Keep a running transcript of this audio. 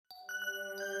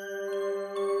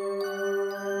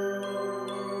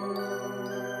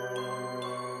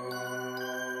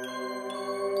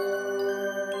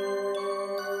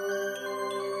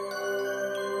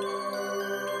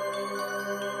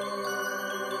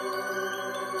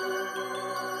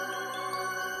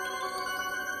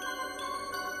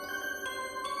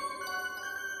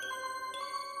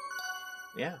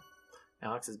Yeah.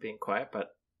 Alex is being quiet, but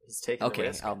he's taking the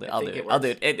risk. I'll do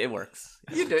it. It works.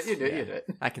 You do it.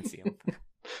 I can see him.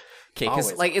 Okay, Always.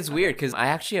 because like it's weird because I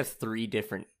actually have 3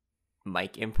 different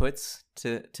mic inputs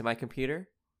to my computer.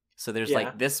 So there's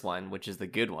like this one, which is the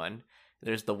good one.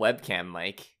 There's the webcam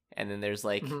mic, and then there's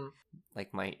like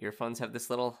like my earphones have this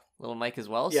little mic as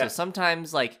well. Yeah. So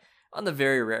sometimes like on the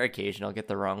very rare occasion I'll get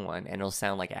the wrong one and it'll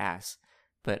sound like ass.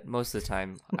 But most of the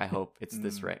time I hope it's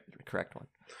this correct one.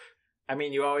 I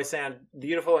mean, you always sound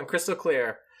beautiful and crystal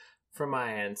clear from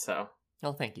my end, so.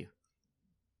 Oh, thank you.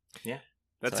 Yeah.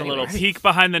 That's So a little anyway. peek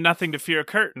behind the Nothing to Fear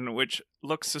curtain, which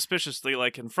looks suspiciously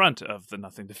like in front of the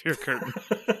Nothing to Fear curtain.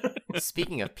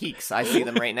 Speaking of peaks, I see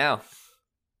them right now.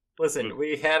 Listen,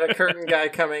 we had a curtain guy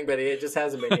coming, but he just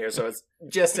hasn't been here, so it's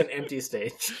just an empty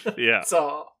stage. Yeah.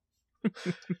 So,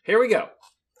 here we go.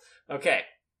 Okay.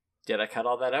 Did I cut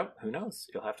all that out? Who knows?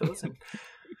 You'll have to listen.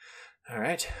 All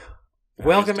right.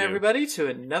 Welcome, do. everybody, to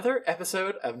another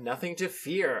episode of Nothing to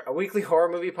Fear, a weekly horror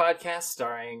movie podcast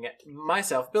starring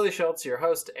myself, Billy Schultz, your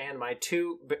host, and my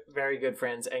 2 very good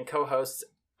friends and co-hosts,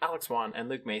 Alex Wan and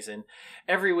Luke Mason.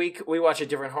 Every week, we watch a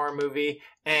different horror movie,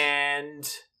 and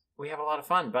we have a lot of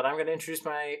fun. But I'm going to introduce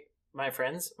my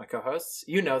friends, my co-hosts.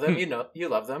 You know them. You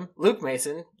love them. Luke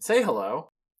Mason, say hello.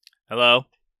 Hello.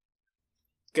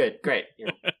 Good, great.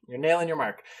 You're nailing your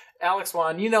mark. Alex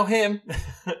Wan, you know him.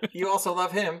 You also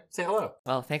love him. Say hello.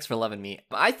 Well, thanks for loving me.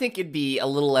 I think it'd be a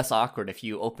little less awkward if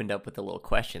you opened up with a little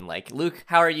question like, Luke,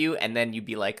 how are you? And then you'd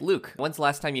be like, Luke, when's the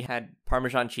last time you had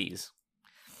Parmesan cheese?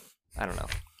 I don't know.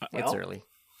 It's early.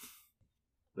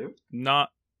 Luke?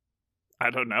 I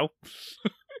don't know.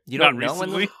 You don't Not know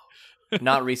when recently.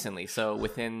 Not recently. So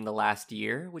within the last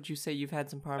year, would you say you've had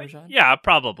some Parmesan? Yeah,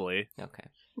 probably. Okay.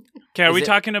 Okay, are Is we it-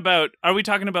 talking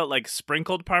about like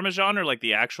sprinkled Parmesan or like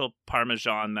the actual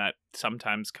Parmesan that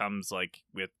sometimes comes like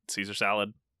with Caesar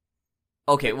salad?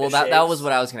 Okay, Like well the that was shapes?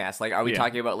 what I was gonna ask. Like, are we Yeah.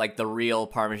 talking about like the real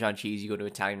Parmesan cheese you go to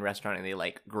an Italian restaurant and they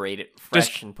like grate it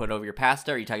fresh and put it over your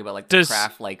pasta? Or are you talking about like the Does-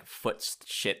 Kraft like foot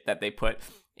shit that they put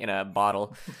in a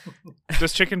bottle?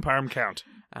 Does chicken parm count?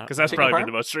 I don't- Because that's Chicken probably parm?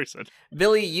 been the most recent.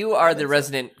 Billy, you are the think so.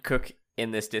 resident cook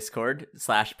in this Discord /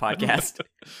 podcast.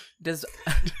 Does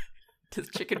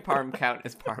chicken parm count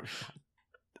as Parmesan?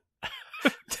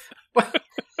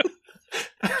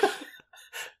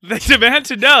 They demand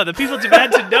to know. The people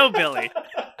demand to know, Billy.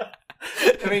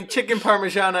 I mean, chicken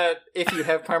parmigiana, if you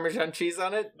have Parmesan cheese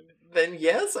on it, then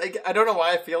yes. I don't know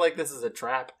why I feel like this is a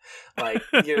trap. Like,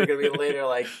 you're going to be later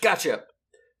like, gotcha.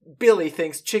 Billy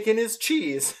thinks chicken is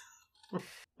cheese.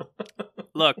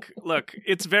 Look,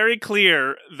 it's very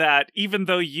clear that even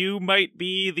though you might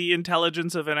be the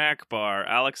intelligence of an Akbar,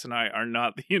 Alex and I are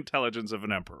not the intelligence of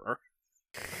an emperor.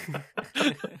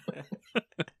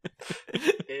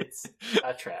 It's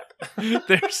a trap.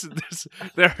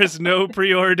 There is no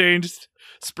preordained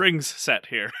springs set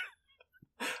here.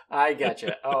 I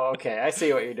gotcha. Oh, okay. I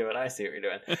see what you're doing.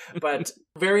 But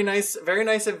very nice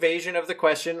evasion of the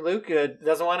question. Luke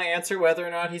doesn't want to answer whether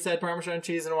or not he's had Parmesan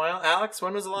cheese in a while. Alex,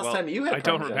 when was the last Well, time you had I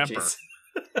don't Parmesan remember. cheese?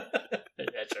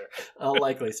 Yeah, sure. A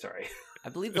likely story. I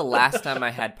believe the last time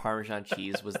I had Parmesan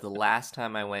cheese was the last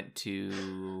time I went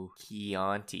to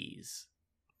Chianti's.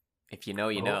 If you know,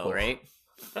 you know, Oh. right?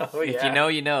 Oh, If yeah. you know,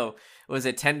 you know. Was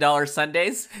it $10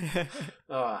 Sundays?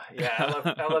 Oh, yeah.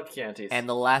 I love Chianti's. And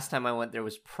the last time I went there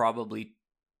was probably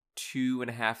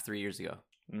 2.5, 3 years ago.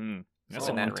 That's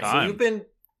So a that long range. So time. you've been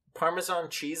Parmesan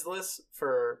cheeseless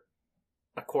for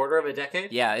a quarter of a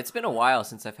decade? Yeah, it's been a while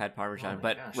since I've had Parmesan, Oh my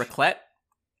but gosh. raclette,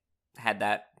 had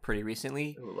that pretty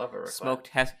recently. Ooh, love a raclette. Smoked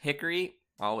hickory,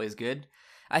 always good.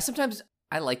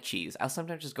 I like cheese. I'll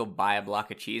sometimes just go buy a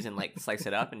block of cheese and like slice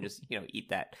it up and just, eat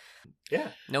that. Yeah.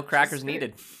 No crackers is great.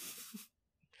 needed.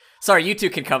 Sorry, you two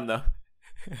can come though.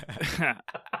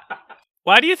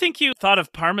 Why do you think you thought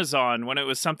of Parmesan when it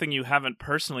was something you haven't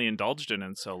personally indulged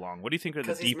in so long? What do you think are the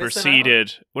 'Cause he's deeper missing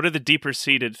seated? What are the deeper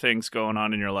seated things going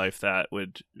on in your life that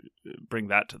would bring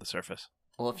that to the surface?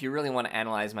 Well, if you really want to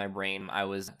analyze my brain, I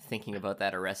was thinking about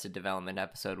that Arrested Development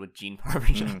episode with Gene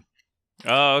Parmesan.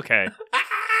 Oh, okay.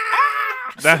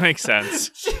 That makes sense.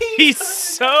 He's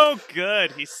so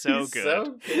good. He's so good. So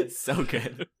good. It's so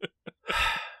good.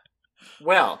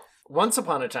 Well, once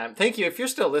upon a time, thank you. If you're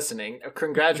still listening,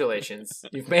 congratulations.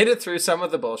 You've made it through some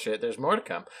of the bullshit. There's more to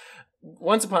come.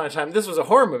 Once upon a time, this was a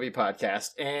horror movie podcast,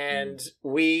 and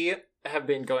we have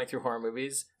been going through horror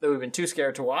movies that we've been too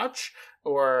scared to watch,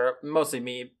 or mostly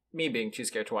me being too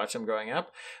scared to watch them growing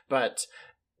up. But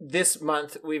this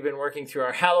month, we've been working through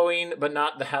our Halloween, but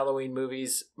not the Halloween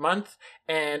movies month,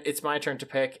 and it's my turn to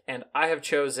pick, and I have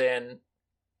chosen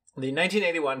the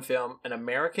 1981 film An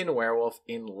American Werewolf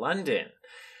in London.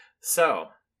 So,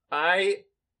 I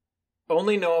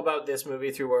only know about this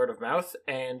movie through word of mouth,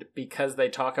 and because they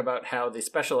talk about how the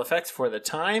special effects for the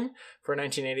time, for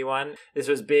 1981, this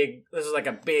was big. This was like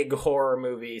a big horror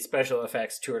movie special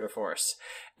effects tour de force.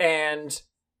 And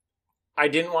I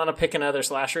didn't want to pick another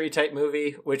slashery type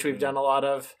movie, which we've done a lot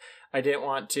of. I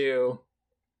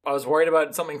was worried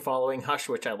about something following Hush,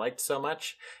 which I liked so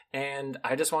much. And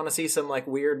I just want to see some like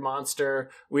weird monster,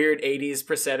 weird 80s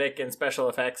prosthetic and special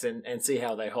effects and see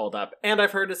how they hold up. And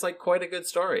I've heard it's like quite a good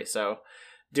story. So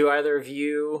do either of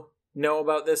you know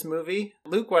about this movie?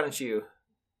 Luke, why don't you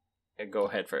go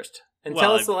ahead first? And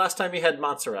tell us the last time you had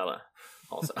mozzarella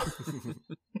also.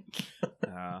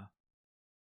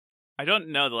 I don't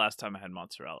know the last time I had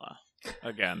mozzarella.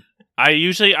 Again,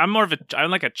 I'm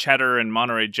like a cheddar and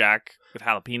Monterey Jack with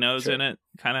jalapenos in it,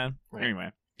 kind of. Right.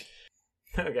 Anyway.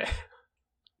 Okay.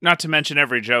 Not to mention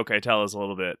every joke I tell is a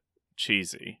little bit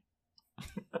cheesy.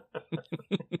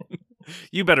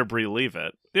 You better believe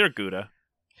it. They're Gouda.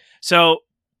 So,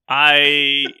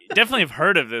 I definitely have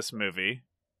heard of this movie.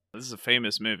 This is a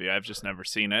famous movie. I've just never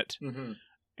seen it. Mm-hmm.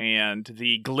 And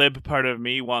the glib part of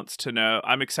me wants to know,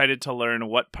 I'm excited to learn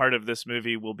what part of this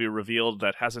movie will be revealed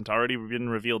that hasn't already been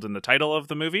revealed in the title of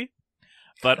the movie.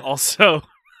 But also,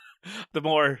 the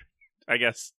more, I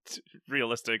guess,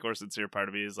 realistic or sincere part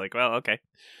of me is like, well, okay,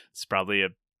 it's probably a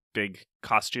big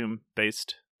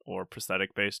costume-based or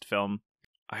prosthetic-based film.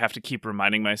 I have to keep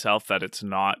reminding myself that it's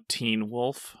not Teen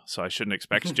Wolf, so I shouldn't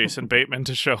expect Jason Bateman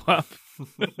to show up.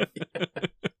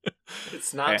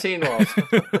 It's not Teen Wolf.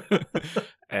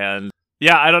 And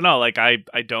yeah, I don't know. Like, I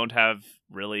don't have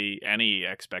really any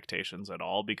expectations at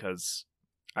all because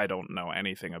I don't know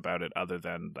anything about it other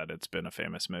than that it's been a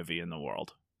famous movie in the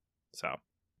world. So,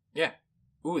 yeah.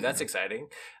 Ooh, that's exciting.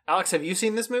 Alex, have you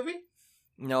seen this movie?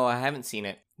 No, I haven't seen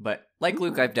it. But like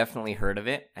Luke, I've definitely heard of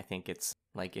it. I think it's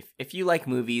like if you like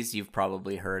movies, you've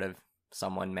probably heard of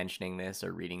someone mentioning this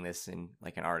or reading this in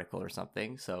like an article or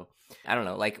something. So I don't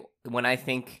know. Like when I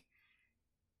think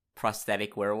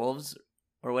prosthetic werewolves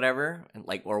or whatever,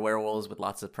 or werewolves with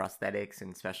lots of prosthetics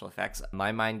and special effects,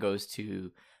 my mind goes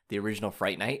to the original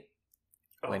Fright Night.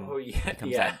 When he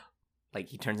becomes that, like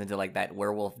he turns into like that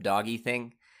werewolf doggy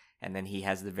thing, and then he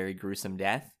has the very gruesome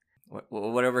death.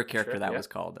 Whatever character that was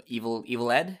called,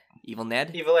 Evil Ed, Evil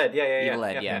Ned, Evil Ed, Evil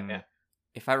Ed, yeah.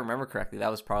 If I remember correctly,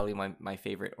 that was probably my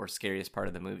favorite or scariest part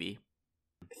of the movie.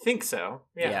 I think so.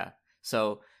 Yeah.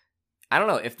 So I don't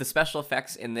know if the special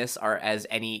effects in this are as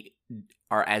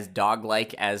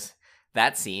dog-like as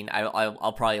that scene.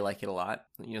 I'll probably like it a lot.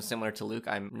 You know, similar to Luke,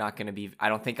 I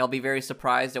don't think I'll be very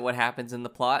surprised at what happens in the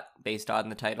plot based on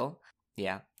the title.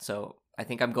 Yeah. So I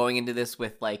think I'm going into this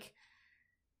with like,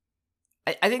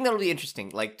 I think that'll be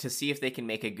interesting, like to see if they can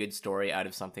make a good story out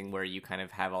of something where you kind of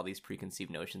have all these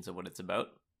preconceived notions of what it's about.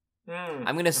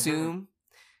 I'm going to assume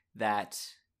that,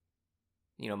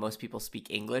 you know, most people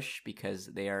speak English because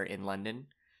they are in London.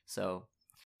 So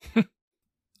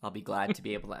I'll be glad to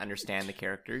be able to understand the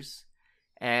characters.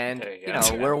 And, you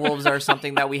know, werewolves are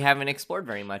something that we haven't explored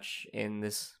very much in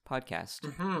this podcast.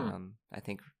 Mm-hmm. I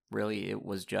think really it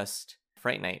was just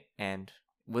Fright Night. And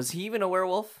was he even a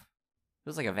werewolf? It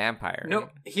was like a vampire. No, right?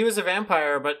 He was a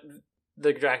vampire, but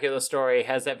the Dracula story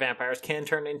has that vampires can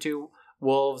turn into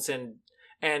wolves and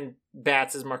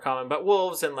bats is more common, but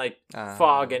wolves and like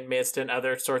fog and mist and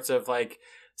other sorts of like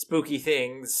spooky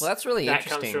things. Well, that's really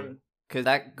interesting because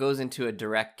that goes into a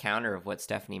direct counter of what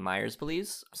Stephenie Meyers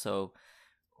believes. So,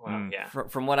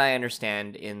 from what I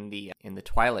understand, in the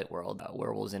Twilight world,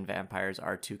 werewolves and vampires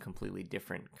are two completely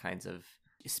different kinds of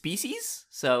species.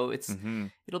 So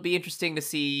it'll be interesting to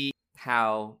see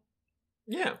how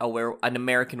an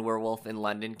American werewolf in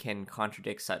London can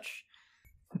contradict such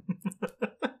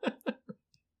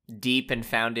deep and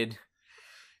founded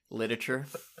literature.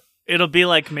 It'll be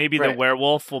like maybe the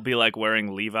werewolf will be like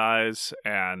wearing Levi's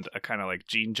and a kind of like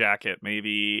jean jacket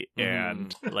maybe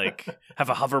and like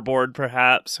have a hoverboard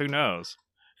perhaps. Who knows?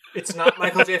 It's not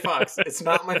Michael J. Fox.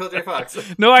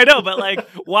 No, I know, but like,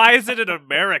 why is it an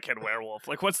American werewolf?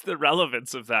 Like, what's the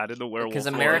relevance of that in the werewolf world?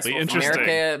 Because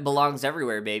America belongs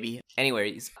everywhere, baby.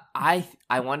 Anyways, I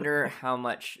wonder how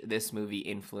much this movie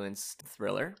influenced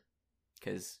Thriller,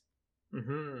 because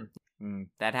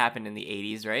that happened in the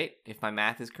 80s, right? If my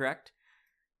math is correct.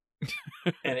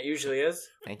 And it usually is.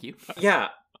 Thank you. Yeah.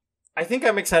 I think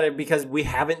I'm excited because we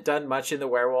haven't done much in the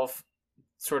werewolf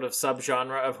sort of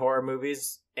subgenre of horror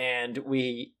movies. And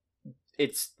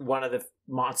it's one of the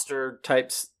monster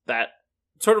types that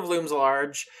sort of looms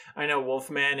large. I know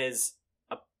Wolfman is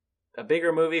a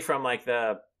bigger movie from like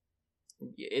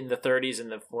in the 30s and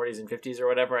the 40s and 50s or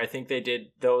whatever. I think they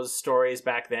did those stories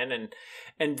back then.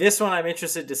 And this one I'm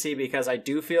interested to see because I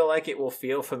do feel like it will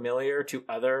feel familiar to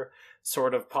other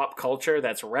sort of pop culture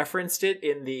that's referenced it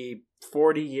in the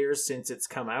 40 years since it's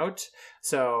come out.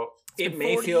 So it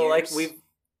may feel like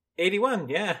 81,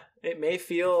 yeah. It may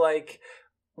feel like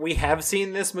we have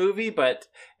seen this movie, but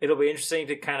it'll be interesting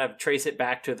to kind of trace it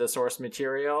back to the source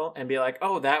material and be like,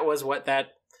 oh, that was what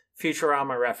that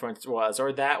Futurama reference was,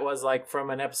 or that was like from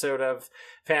an episode of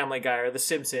Family Guy or The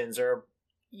Simpsons, or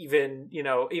even,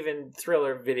 even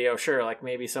Thriller video, sure, like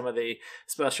maybe some of the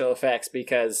special effects,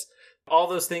 because all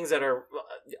those things that are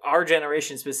our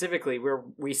generation specifically, where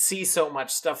we see so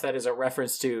much stuff that is a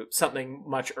reference to something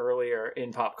much earlier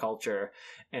in pop culture.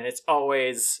 And it's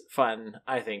always fun,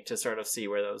 I think, to sort of see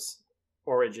where those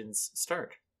origins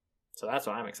start. So that's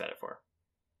what I'm excited for.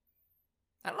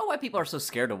 I don't know why people are so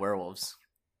scared of werewolves.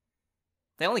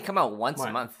 They only come out once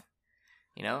a month,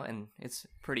 and it's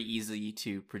pretty easy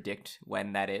to predict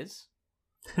when that is.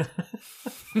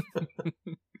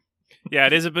 Yeah,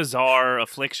 it is a bizarre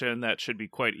affliction that should be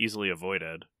quite easily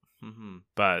avoided. Mm-hmm.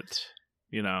 But,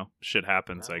 shit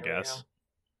happens, I guess.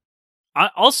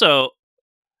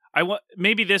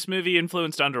 Maybe this movie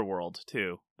influenced Underworld,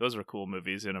 too. Those are cool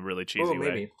movies in a really cheesy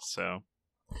way. So,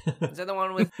 is that the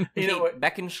one with Kate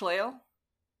Beckinsale?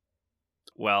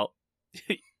 Well,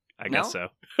 I guess so.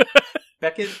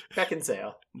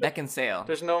 Beckinsale. Beckinsale.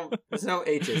 There's no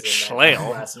H's in Schleil.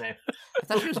 that last name. I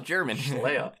thought she was German.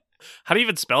 Schleil. How do you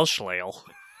even spell Schleil?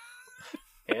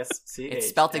 S-C-H-L. It's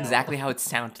spelt exactly how it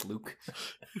sounds, Luke.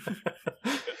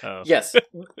 Oh. Yes.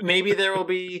 Maybe we'll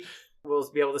be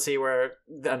able to see where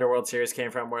the Underworld series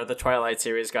came from, where the Twilight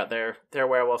series got their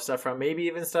werewolf stuff from. Maybe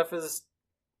even stuff as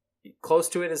close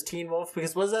to it as Teen Wolf,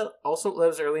 because that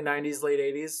was early 90s, late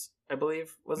 80s, I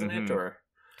believe, wasn't it? Or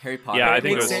Harry Potter. Yeah, I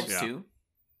think it was was, too.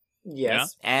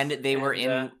 Yes. Yeah. And they were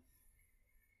in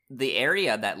the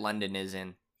area that London is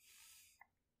in.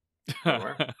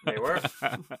 They were.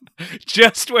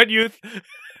 Just when you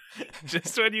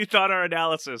thought our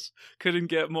analysis couldn't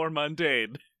get more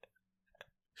mundane.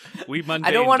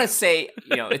 I don't want to say,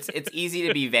 it's easy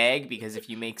to be vague, because if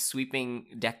you make sweeping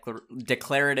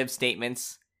declarative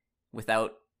statements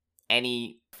without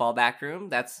any fallback room,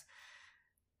 that's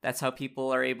how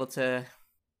people are able to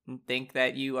think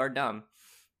that you are dumb.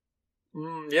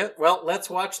 Yeah, well, let's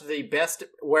watch the best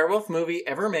werewolf movie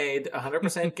ever made,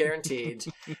 100% guaranteed,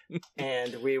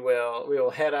 and we will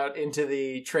head out into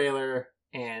the trailer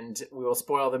and we will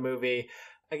spoil the movie.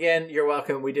 Again, you're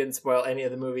welcome. We didn't spoil any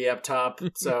of the movie up top,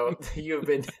 so you've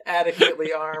been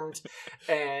adequately armed.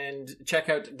 And check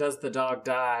out Does the Dog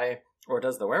Die, or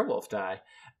Does the Werewolf Die?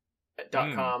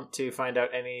 .com to find out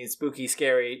any spooky,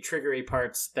 scary, triggery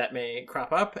parts that may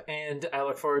crop up, and I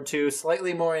look forward to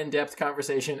slightly more in-depth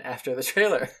conversation after the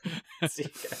trailer. See you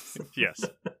guys. Yes.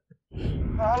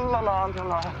 La la la la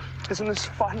la. Isn't this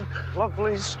fun?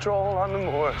 Lovely stroll on the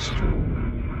moors.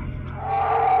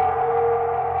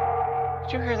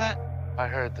 Did you hear that? I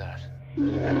heard that.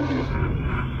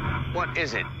 What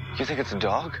is it? You think it's a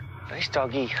dog? Nice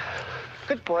doggy.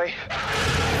 Good boy.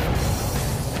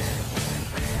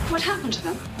 What happened to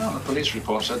them? Well, the police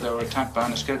report said they were attacked by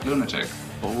an escaped lunatic.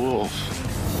 A wolf.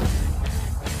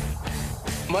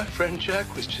 My friend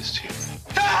Jack was just here.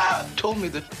 Told me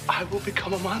that I will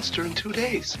become a monster in 2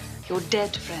 days. Your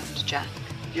dead friend, Jack.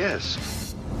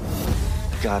 Yes.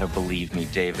 Gotta believe me,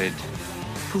 David.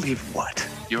 Believe what?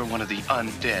 You're one of the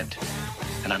undead,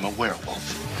 and I'm a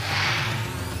werewolf.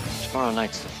 Tomorrow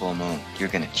night's the full moon. You're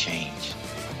gonna change.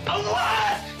 A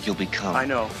what? You'll become... I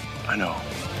know.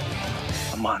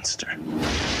 A monster.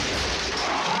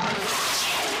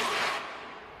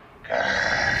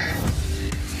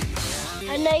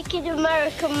 A naked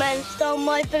American man stole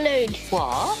my balloon.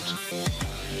 What?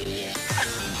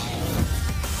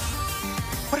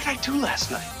 What did I do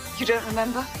last night? You don't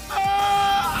remember?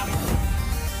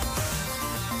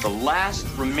 The last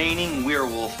remaining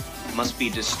werewolf must be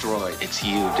destroyed. It's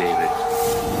you, David.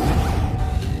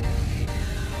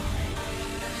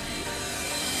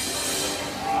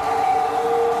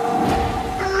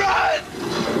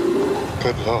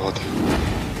 Good Lord.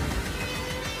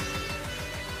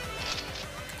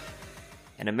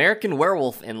 An American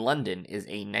Werewolf in London is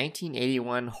a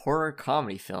 1981 horror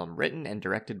comedy film written and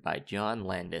directed by John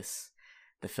Landis.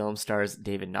 The film stars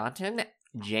David Naughton,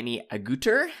 Jenny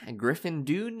Agutter, Griffin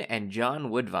Dunne, and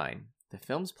John Woodvine. The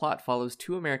film's plot follows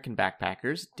two American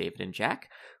backpackers, David and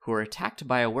Jack, who are attacked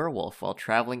by a werewolf while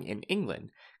traveling in England,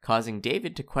 causing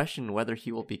David to question whether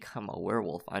he will become a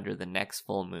werewolf under the next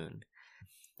full moon.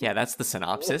 Yeah, that's the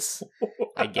synopsis,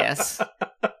 I guess.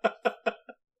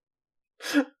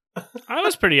 I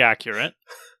was pretty accurate.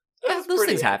 Yeah, those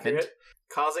things happened.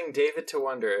 Causing David to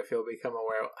wonder if he'll become a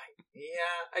werewolf.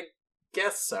 Yeah, I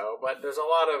guess so, but there's a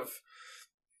lot of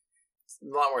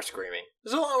a lot more screaming.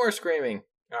 There's a lot more screaming.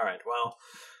 All right, well,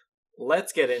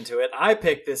 let's get into it. I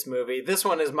picked this movie. This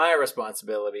one is my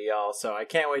responsibility, y'all, so I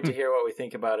can't wait to hear what we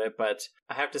think about it. But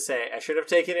I have to say, I should have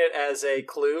taken it as a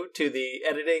clue to the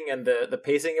editing and the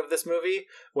pacing of this movie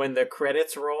when the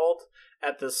credits rolled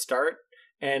at the start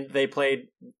and they played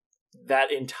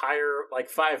that entire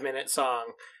 5-minute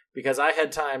song, because I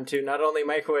had time to not only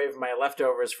microwave my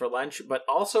leftovers for lunch, but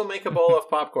also make a bowl of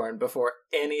popcorn before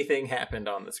anything happened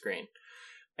on the screen.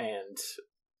 And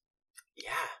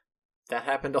yeah, that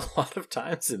happened a lot of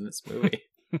times in this movie.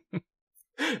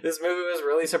 This movie was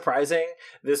really surprising.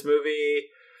 This movie,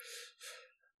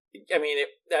 I mean,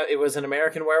 it was an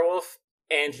American Werewolf,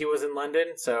 and he was in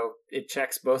London, so it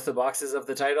checks both the boxes of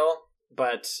the title.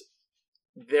 But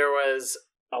there was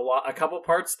a couple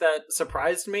parts that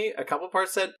surprised me, a couple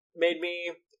parts that made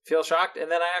me feel shocked,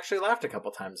 and then I actually laughed a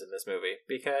couple times in this movie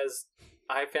because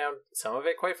I found some of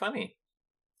it quite funny.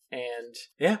 And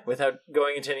yeah, without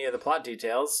going into any of the plot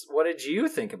details, what did you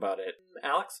think about it,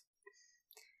 Alex?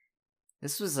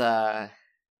 This was a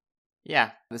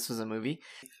movie.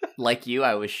 Like you,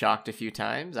 I was shocked a few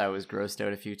times. I was grossed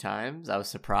out a few times. I was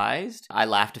surprised. I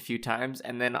laughed a few times,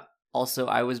 and then also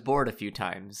I was bored a few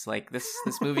times. Like this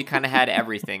movie kind of had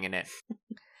everything in it.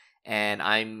 And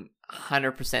I'm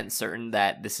 100% certain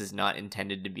that this is not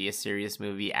intended to be a serious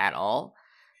movie at all,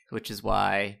 which is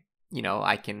why,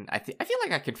 I feel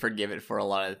like I can forgive it for a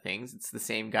lot of the things. It's the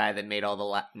same guy that made all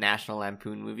the National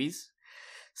Lampoon movies.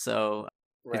 So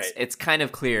right. It's kind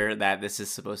of clear that this is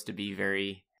supposed to be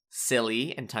very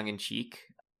silly and tongue-in-cheek.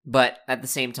 But at the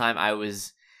same time, I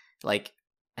was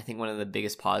I think one of the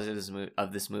biggest positives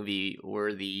of this movie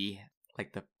were the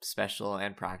special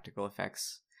and practical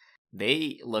effects.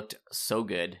 They looked so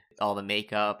good. All the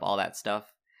makeup, all that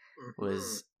stuff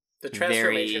was the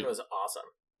transformation was awesome.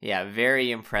 Yeah,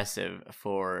 very impressive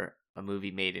for a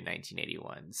movie made in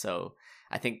 1981. So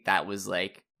I think that was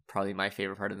probably my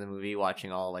favorite part of the movie,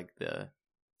 watching all the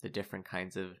different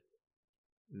kinds of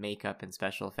makeup and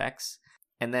special effects.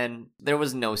 And then there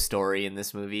was no story in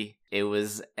this movie. It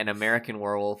was an American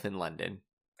Werewolf in London.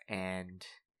 And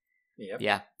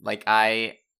yeah,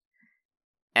 I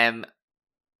am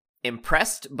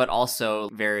impressed, but also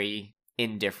very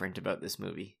indifferent about this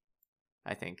movie,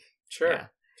 I think. Sure. Yeah.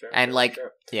 And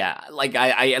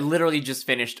I literally just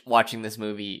finished watching this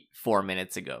movie 4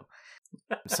 minutes ago.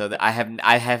 So that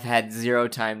I have had zero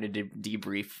time to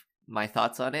debrief my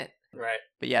thoughts on it. Right.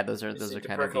 But yeah, those are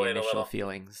kind of the initial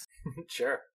feelings.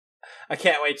 Sure. I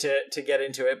can't wait to get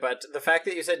into it, but the fact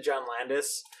that you said John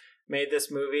Landis made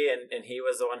this movie and he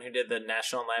was the one who did the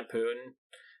National Lampoon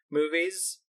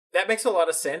movies, that makes a lot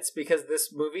of sense because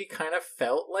this movie kind of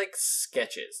felt like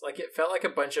sketches. It felt like a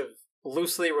bunch of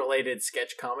loosely related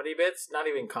sketch comedy bits, not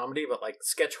even comedy, but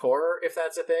sketch horror, if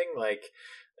that's a thing.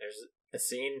 There's a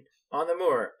scene on the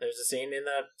moor, there's a scene in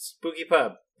the spooky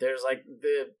pub, there's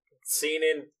the scene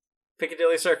in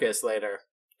Piccadilly Circus later,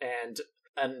 and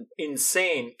an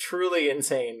insane, truly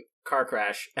insane car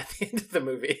crash at the end of the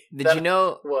movie. Did you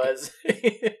know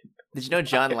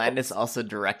John Landis also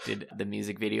directed the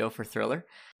music video for Thriller?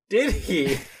 Did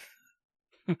he?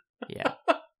 Yeah.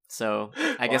 So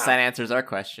I guess that answers our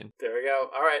question. There we go.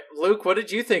 All right, Luke, what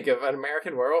did you think of An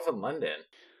American Werewolf in London?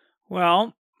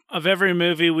 Well, of every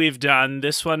movie we've done,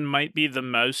 this one might be the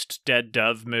most Dead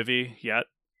Dove movie yet,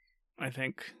 I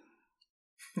think.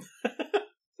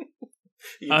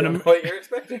 You don't know what you're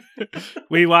expecting?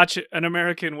 We watch An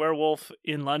American Werewolf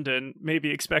in London,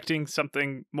 maybe expecting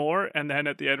something more, and then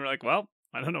at the end we're like, well,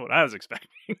 I don't know what I was expecting.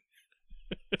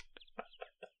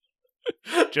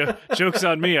 Joke's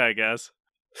on me, I guess.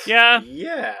 Yeah.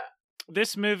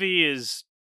 This movie is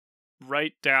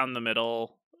right down the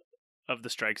middle of the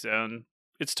strike zone.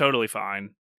 It's totally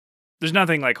fine. There's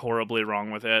nothing horribly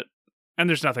wrong with it, and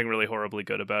there's nothing really horribly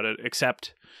good about it,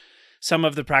 except some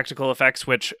of the practical effects,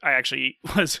 which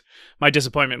my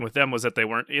disappointment with them was that they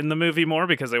weren't in the movie more,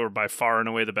 because they were by far and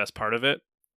away the best part of it.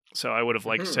 So I would have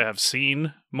liked to have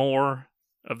seen more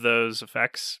of those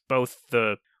effects, both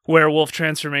the werewolf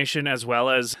transformation as well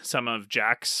as some of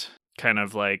Jack's kind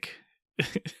of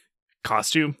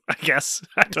costume, I guess.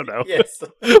 I don't know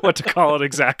what to call it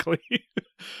exactly.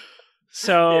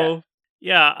 So,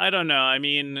 yeah, I don't know. I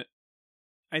mean,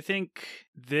 I think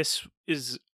this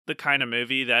is the kind of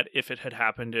movie that if it had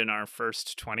happened in our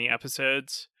first 20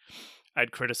 episodes,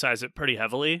 I'd criticize it pretty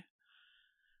heavily.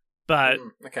 But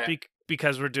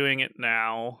because we're doing it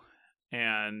now,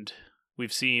 and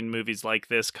we've seen movies like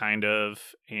this kind of,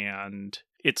 and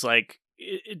it's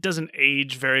it doesn't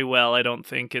age very well, I don't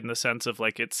think, in the sense of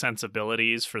its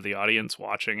sensibilities for the audience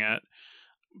watching it.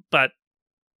 But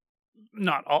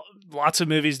lots of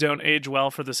movies don't age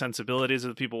well for the sensibilities of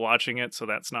the people watching it, so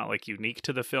that's not like unique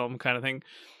to the film kind of thing.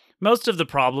 Most of the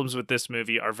problems with this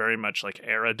movie are very much like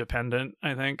era dependent,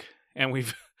 I think, and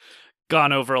we've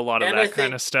gone over a lot of that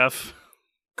kind of stuff.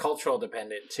 Cultural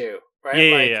dependent too,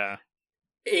 right? Yeah.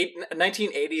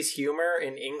 1980s humor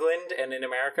in England and in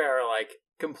America are like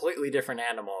completely different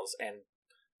animals, and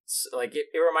like it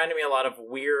reminded me a lot of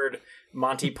weird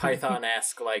Monty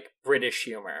Python-esque like British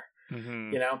humor.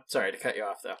 Mm-hmm. You know, sorry to cut you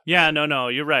off though. Yeah, no,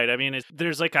 you're right. I mean,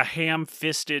 there's like a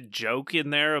ham-fisted joke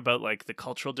in there about like the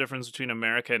cultural difference between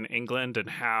America and England and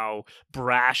how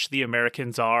brash the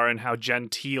Americans are and how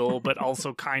genteel but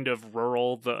also kind of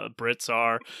rural the Brits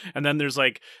are. And then there's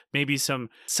like maybe some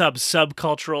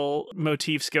subcultural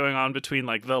motifs going on between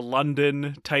like the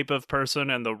London type of person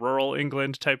and the rural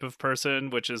England type of person,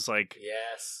 which is like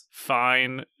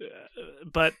fine,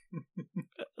 but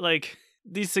like.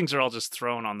 These things are all just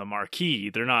thrown on the marquee.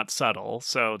 They're not subtle,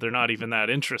 so they're not even that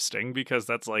interesting because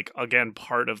that's like, again,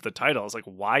 part of the title. It's like,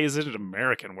 why is it an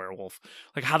American werewolf?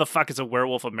 Like, how the fuck is a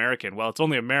werewolf American? Well, it's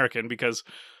only American because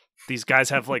these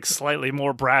guys have like slightly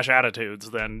more brash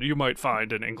attitudes than you might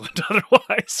find in England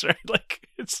otherwise, right? Like,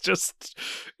 it's just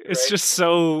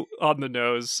so on the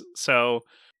nose. So,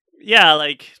 yeah,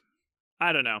 like,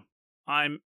 I don't know.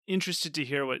 I'm interested to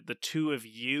hear what the two of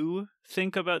you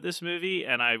think about this movie,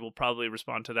 and I will probably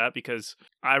respond to that because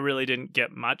I really didn't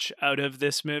get much out of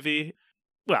this movie.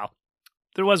 Well,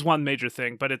 there was one major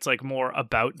thing, but it's like more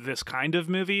about this kind of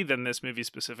movie than this movie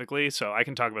specifically, so I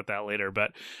can talk about that later.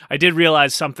 But I did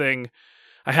realize something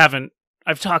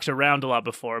I've talked around a lot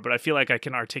before, but I feel like I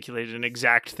can articulate an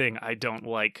exact thing I don't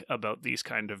like about these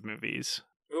kind of movies.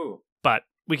 Ooh. But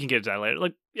we can get into that later.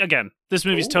 Like, again, this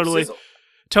movie's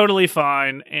totally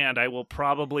fine, and I will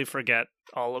probably forget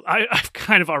I've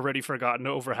kind of already forgotten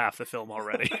over half the film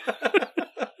already.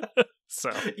 So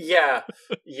yeah.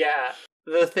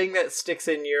 The thing that sticks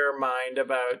in your mind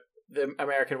about the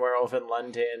American Werewolf in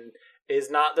London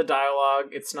is not the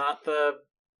dialogue, it's not the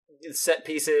set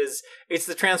pieces, it's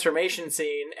the transformation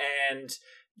scene and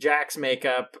Jack's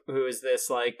makeup, who is this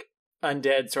like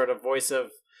undead sort of voice of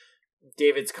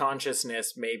David's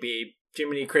consciousness, maybe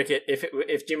Jiminy Cricket,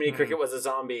 if Jiminy Cricket was a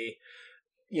zombie,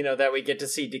 you know, that we get to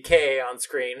see decay on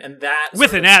screen, and that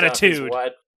with an attitude,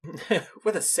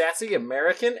 with a sassy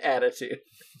American attitude,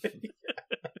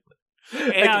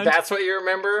 and like, that's what you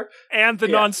remember, and the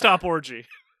nonstop orgy,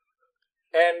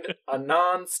 and a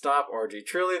nonstop orgy.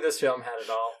 Truly, this film had it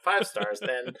all. 5 stars.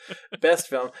 Then best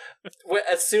film.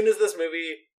 As soon as this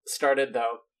movie started,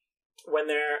 though,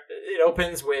 it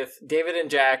opens with David and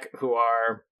Jack, who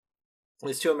are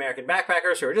these 2 American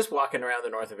backpackers who are just walking around the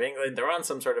north of England. They're on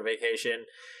some sort of vacation,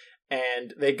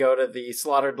 and they go to the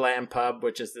Slaughtered Lamb pub,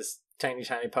 which is this tiny,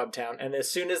 tiny pub town. And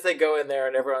as soon as they go in there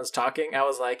and everyone's talking, I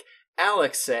was like,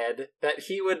 Alex said that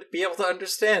he would be able to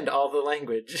understand all the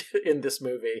language in this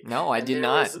movie. No, I did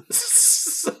not.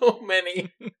 So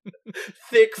many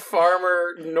thick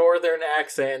farmer northern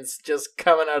accents just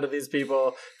coming out of these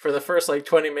people. For the first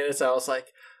 20 minutes, I was like,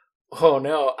 oh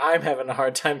no, I'm having a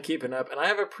hard time keeping up, and I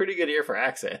have a pretty good ear for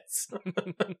accents.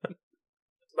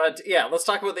 But yeah, let's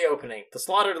talk about the opening. The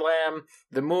Slaughtered Lamb,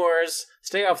 the Moors,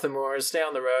 stay off the moors, stay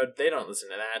on the road. They don't listen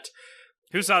to that.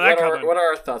 Who saw that coming? What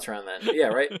are our thoughts around that? Yeah,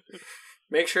 right?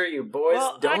 Make sure you boys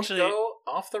don't go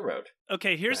off the road.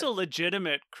 Okay, here's a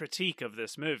legitimate critique of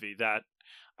this movie that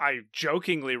I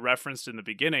jokingly referenced in the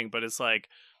beginning, but it's like,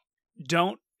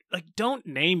 don't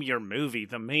name your movie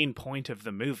the main point of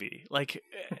the movie. Like,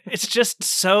 it's just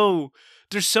so...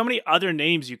 There's so many other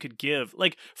names you could give.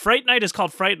 Like, Fright Night is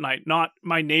called Fright Night, not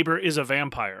My Neighbor is a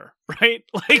Vampire, right?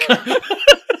 Like...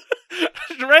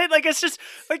 right? Like, it's just...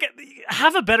 Like,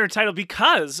 have a better title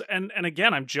because... And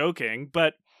again, I'm joking,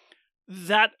 but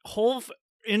that whole...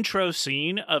 intro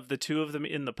scene of the 2 of them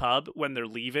in the pub when they're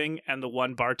leaving and the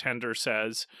one bartender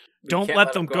says, don't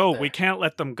let them go. We can't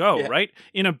let them go, right?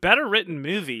 In a better written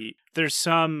movie, there's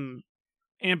some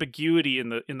ambiguity in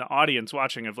the audience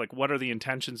watching of like, what are the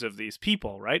intentions of these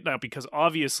people, right? Now, because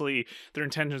obviously their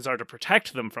intentions are to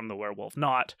protect them from the werewolf,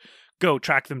 not go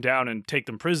track them down and take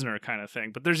them prisoner kind of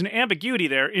thing. But there's an ambiguity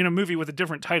there in a movie with a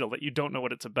different title that you don't know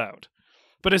what it's about.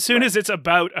 But as soon as it's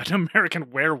about an American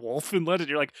werewolf in London,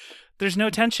 you're like, there's no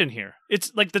tension here.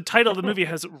 It's like the title of the movie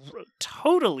has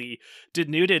totally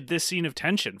denuded this scene of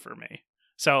tension for me.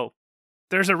 So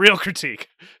there's a real critique.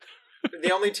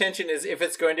 The only tension is if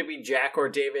it's going to be Jack or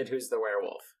David who's the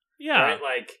werewolf. Yeah. Right?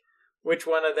 Like, which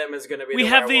one of them is going to be the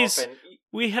werewolf?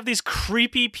 We have these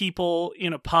creepy people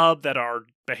in a pub that are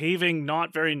behaving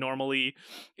not very normally.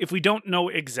 If we don't know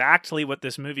exactly what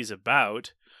this movie's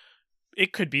about...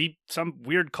 it could be some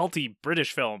weird culty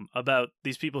British film about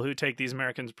these people who take these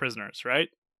Americans prisoners, right?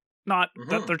 Not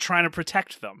that they're trying to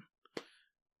protect them.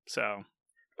 So,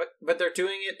 but they're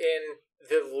doing it in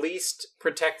the least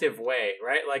protective way,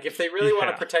 right? Like, if they really want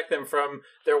to protect them from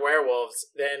their werewolves,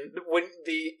 then wouldn't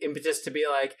the impetus to be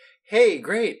like, hey,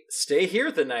 great, stay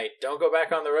here the night, don't go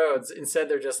back on the roads. Instead,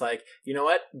 they're just like, you know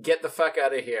what? Get the fuck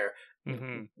out of here.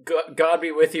 God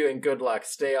be with you and good luck.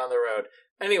 Stay on the road.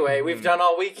 Anyway, we've done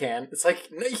all we can. It's like,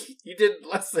 no, you did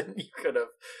less than you could have.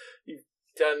 You've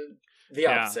done the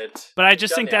opposite. But I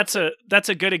just think that's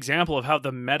a good example of how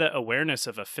the meta awareness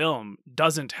of a film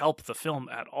doesn't help the film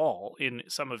at all in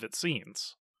some of its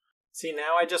scenes. See,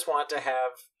 now I just want to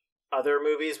have other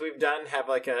movies we've done have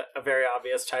like a very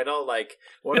obvious title. Like,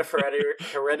 what if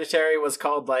Hereditary was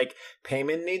called like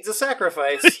Payment Needs a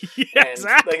Sacrifice?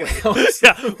 Exactly.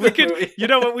 Like, we could. You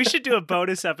know what? We should do a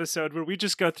bonus episode where we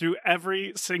just go through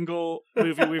every single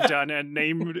movie we've done and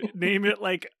name it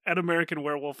like An American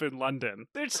Werewolf in London.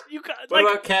 What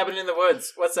about Cabin in the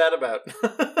Woods? What's that about?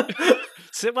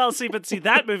 See,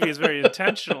 that movie is very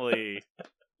intentionally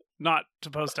not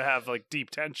supposed to have like deep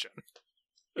tension.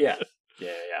 Yeah.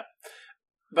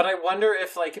 But I wonder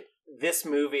if, like, this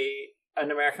movie, An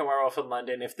American Werewolf in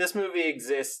London, if this movie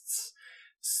exists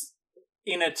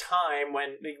in a time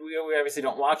when, we obviously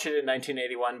don't watch it in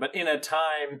 1981, but in a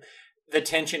time the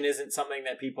tension isn't something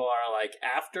that people are, like,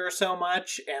 after so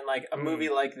much, and, like, a movie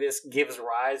like this gives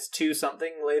rise to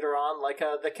something later on, like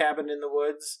The Cabin in the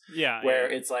Woods, where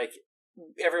it's, like,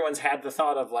 everyone's had the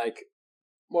thought of, like,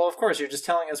 well, of course, you're just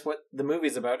telling us what the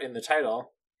movie's about in the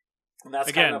title. And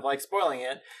that's kind of like spoiling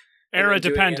it. Era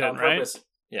dependent, right?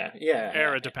 Yeah.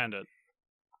 Era dependent.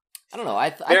 I don't know.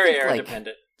 I very think, era like,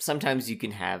 dependent. Sometimes you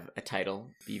can have a title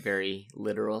be very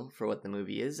literal for what the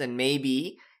movie is, and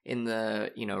maybe in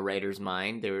the writer's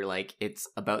mind, they were like, it's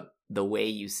about the way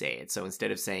you say it. So instead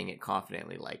of saying it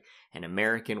confidently, like An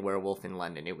American Werewolf in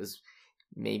London, it was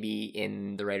maybe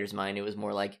in the writer's mind, it was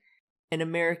more like An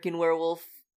American Werewolf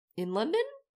in London.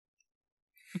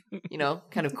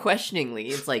 Kind of questioningly.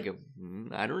 It's like,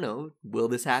 I don't know. Will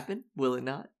this happen? Will it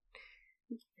not?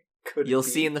 You'll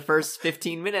see in the first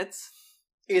 15 minutes.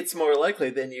 It's more likely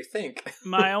than you think.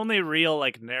 My only real,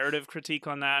 like, narrative critique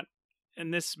on that,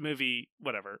 in this movie,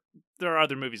 whatever, there are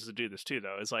other movies that do this too,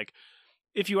 though, is like,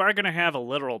 if you are going to have a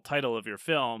literal title of your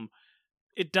film,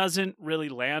 it doesn't really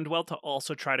land well to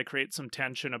also try to create some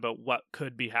tension about what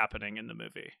could be happening in the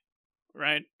movie.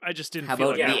 Right? I just didn't feel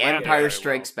like The Empire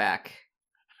Strikes Back?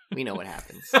 We know what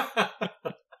happens.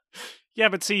 Yeah,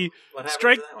 but see,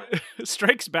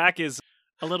 Strikes Back is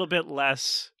a little bit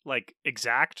less, like,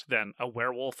 exact than A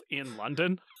Werewolf in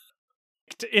London.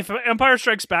 If Empire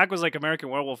Strikes Back was like American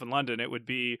Werewolf in London, it would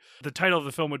be, the title of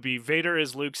the film would be Vader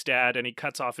is Luke's dad and he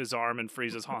cuts off his arm and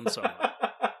freezes Han Solo.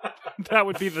 That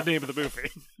would be the name of the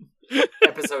movie.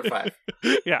 Episode 5.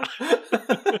 Yeah.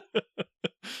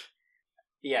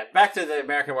 Yeah, back to the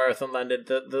American Werewolf in London.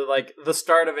 The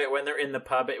start of it when they're in the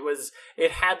pub,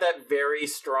 it had that very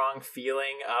strong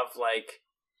feeling of like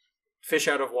fish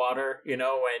out of water.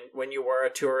 When you were a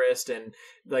tourist and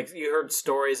like you heard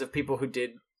stories of people who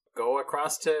did go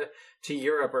across to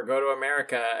Europe or go to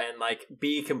America and like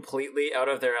be completely out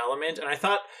of their element. And I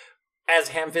thought, as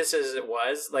ham-fisted as it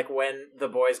was, like when the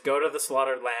boys go to the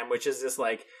Slaughtered Lamb, which is this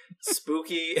like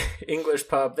spooky English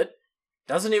pub that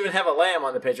doesn't even have a lamb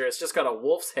on the picture. It's just got a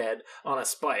wolf's head on a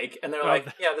spike. And they're like,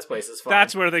 yeah, this place is fine.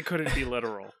 That's where they couldn't be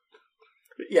literal.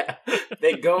 Yeah.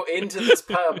 They go into this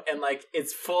pub and like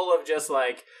it's full of just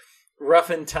like rough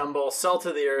and tumble, salt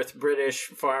of the earth British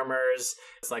farmers.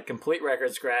 It's like complete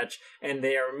record scratch. And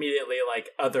they are immediately like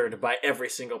othered by every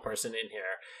single person in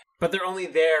here. But they're only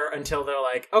there until they're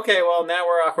like, okay, well now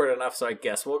we're awkward enough, so I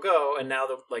guess we'll go. And now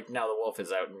the wolf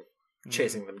is out and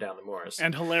chasing them down the moors.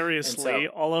 And hilariously,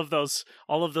 all of those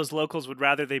locals would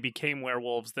rather they became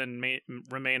werewolves than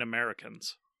remain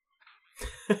Americans.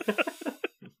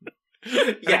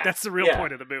 Yeah, that's the real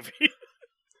point of the movie.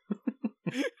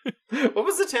 What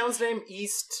was the town's name?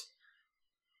 East.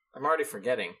 I'm already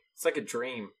forgetting. It's like a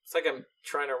dream. It's like I'm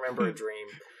trying to remember a dream.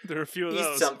 There are a few of East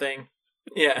those. Something.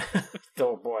 Yeah.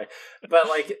 Oh boy. But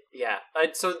like, yeah.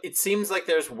 So it seems like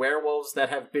there's werewolves that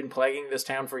have been plaguing this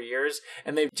town for years,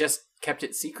 and they've just kept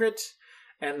it secret.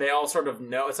 And they all sort of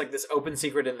know, it's like this open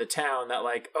secret in the town that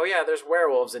like, oh yeah, there's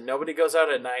werewolves and nobody goes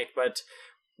out at night, but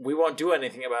we won't do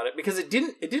anything about it. Because it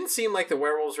didn't seem like the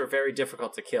werewolves were very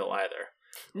difficult to kill either.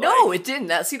 No, it didn't.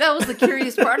 That was the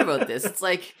curious part about this. It's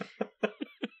like,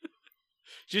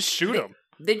 just shoot them.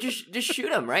 They just shoot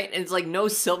them, right? And it's like no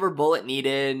silver bullet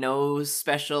needed, no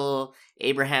special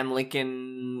Abraham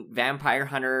Lincoln vampire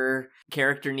hunter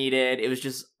character needed. It was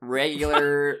just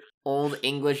regular old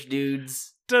English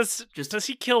dudes. Does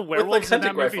he kill werewolves in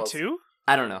that movie rifles. too?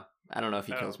 I don't know. I don't know if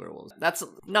he kills werewolves. That's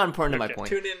not important to my point.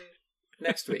 Tune in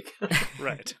next week.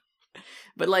 Right.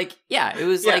 But like, yeah, it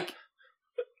was like,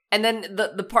 and then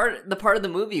the part of the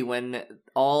movie when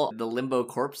all the limbo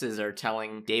corpses are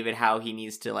telling David how he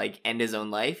needs to like end his own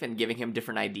life and giving him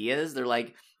different ideas. They're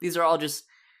like, these are all just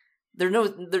they're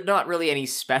not really any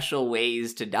special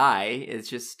ways to die. It's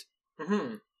just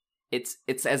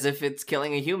it's as if it's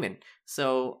killing a human.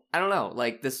 So I don't know,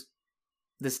 like this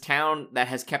town that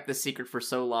has kept this secret for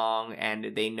so long,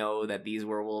 and they know that these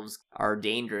werewolves are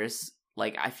dangerous.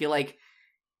 Like I feel like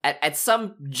at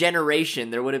some generation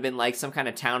there would have been like some kind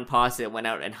of town posse that went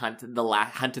out and hunted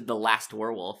the last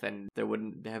werewolf, and there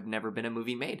wouldn't have never been a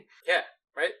movie made. Yeah,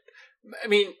 right. I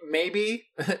mean, maybe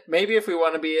if we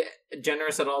want to be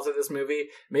generous at all to this movie,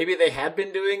 maybe they had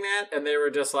been doing that, and they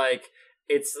were just like,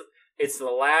 it's the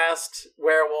last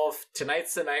werewolf.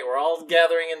 Tonight's the night. We're all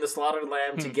gathering in the slaughtered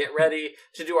lamb to get ready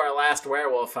to do our last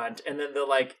werewolf hunt, and then the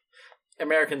like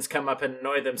Americans come up and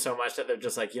annoy them so much that they're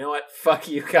just like, you know what? Fuck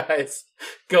you guys.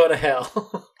 Go to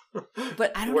hell.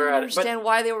 But I don't understand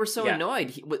why they were so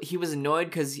annoyed. He was annoyed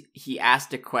because he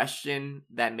asked a question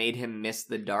that made him miss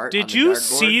the dart. Did you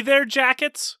see their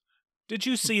jackets? Did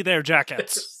you see their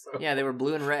jackets? Yeah, they were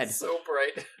blue and red. So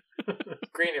bright.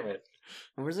 Green and red.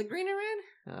 Was it green and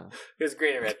red? Oh. It was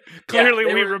green and red.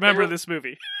 Clearly, we remember this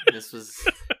movie. This was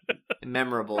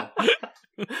memorable.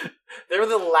 They were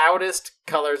the loudest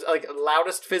colors, like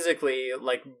loudest physically,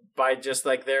 like by just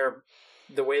like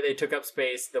the way they took up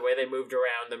space, the way they moved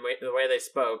around, the way they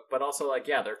spoke, but also like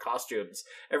their costumes.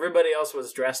 Everybody else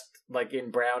was dressed like in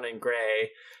brown and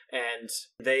gray, and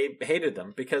they hated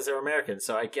them because they're Americans.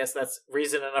 So I guess that's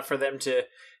reason enough for them to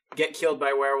get killed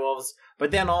by werewolves,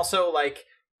 but then also like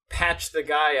patch the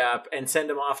guy up and send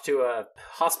him off to a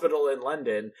hospital in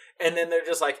London, and then they're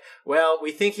just like, well,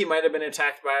 we think he might have been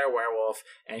attacked by a werewolf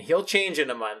and he'll change in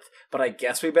a month, but I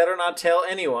guess we better not tell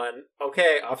anyone.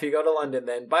 Okay, off you go to London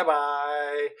then.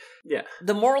 Bye-bye. Yeah.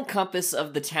 The moral compass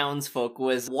of the townsfolk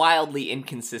was wildly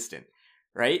inconsistent,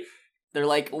 right? They're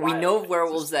like, we know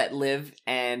werewolves that live,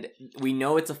 and we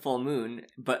know it's a full moon,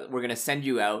 but we're going to send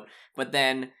you out. But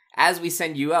then as we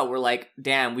send you out, we're like,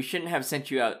 damn, we shouldn't have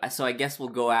sent you out, so I guess we'll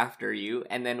go after you.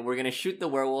 And then we're going to shoot the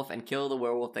werewolf and kill the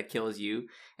werewolf that kills you.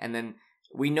 And then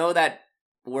we know that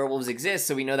werewolves exist,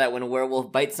 so we know that when a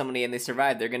werewolf bites somebody and they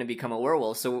survive, they're going to become a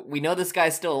werewolf. So we know this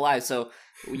guy's still alive, so,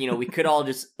 you know, we could all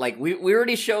just, like, we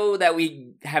already show that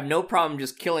we have no problem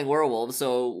just killing werewolves,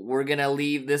 so we're going to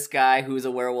leave this guy who's a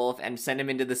werewolf and send him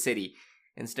into the city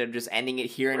instead of just ending it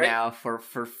here and now for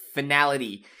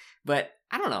finality. But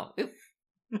I don't know.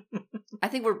 I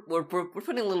think we're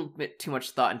putting a little bit too much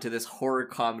thought into this horror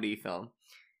comedy film.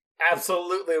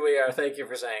 Absolutely we are. Thank you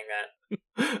for saying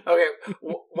that. Okay,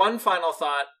 one final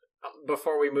thought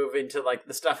before we move into like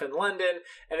the stuff in London,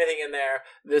 anything in there.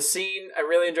 The scene, I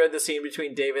really enjoyed the scene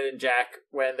between David and Jack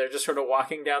when they're just sort of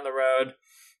walking down the road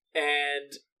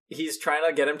and he's trying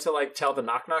to get him to like tell the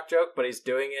knock knock joke, but he's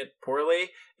doing it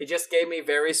poorly. It just gave me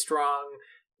very strong,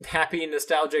 happy,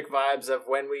 nostalgic vibes of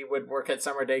when we would work at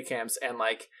summer day camps and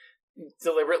like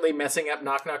deliberately messing up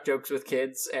knock knock jokes with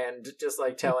kids and just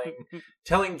like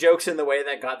telling jokes in the way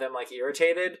that got them like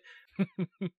irritated.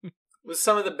 Was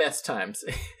some of the best times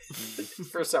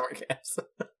for summer camps.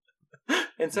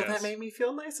 And so that made me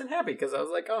feel nice and happy because I was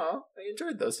like, oh, I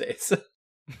enjoyed those days.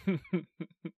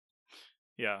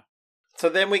 Yeah. So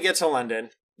then we get to London.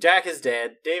 Jack is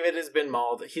dead. David has been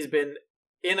mauled. He's been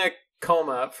in a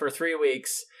coma for 3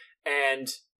 weeks, and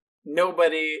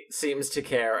nobody seems to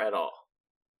care at all.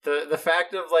 The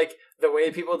fact of like the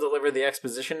way people deliver the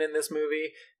exposition in this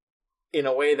movie in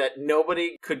a way that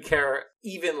nobody could care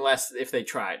even less if they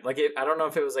tried. Like I don't know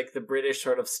if it was like the British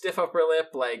sort of stiff upper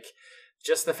lip, like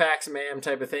just the facts ma'am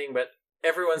type of thing, but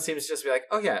everyone seems to just be like,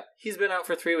 oh yeah, he's been out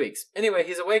for 3 weeks. Anyway,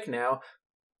 he's awake now.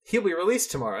 He'll be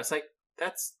released tomorrow. It's like,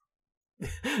 that's...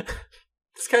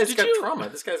 This guy's got trauma.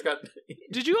 This guy's got...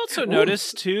 Did you also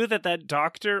notice, too, that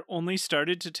doctor only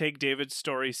started to take David's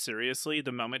story seriously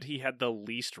the moment he had the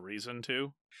least reason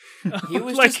to? He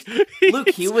was like,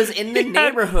 he was in the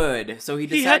neighborhood, so he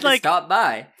decided to stop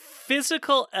by.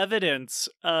 Physical evidence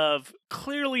of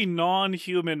clearly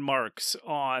non-human marks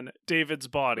on David's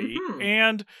body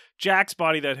and Jack's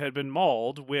body that had been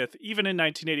mauled with, even in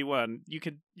 1981, you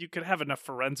could have enough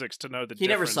forensics to know the difference. He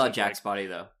never saw Jack's body,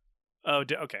 though. Oh,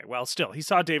 okay. Well, still, he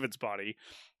saw David's body.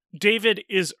 David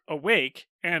is awake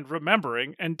and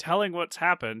remembering and telling what's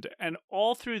happened. And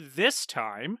all through this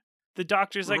time, the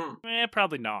doctor's like,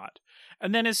 probably not.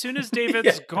 And then as soon as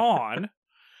David's gone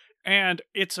and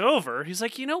it's over, he's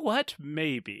like, you know what?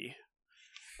 Maybe.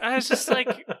 I was just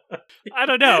like, I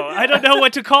don't know. I don't know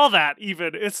what to call that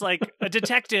even. It's like a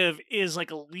detective is like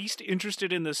least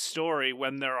interested in the story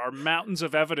when there are mountains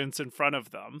of evidence in front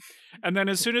of them. And then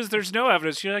as soon as there's no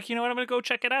evidence, you're like, you know what, I'm going to go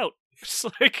check it out. It's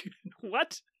like,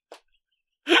 what?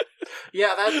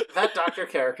 Yeah, that doctor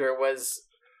character was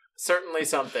certainly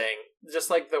something. Just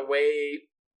like the way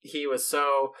he was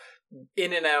so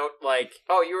in and out, like,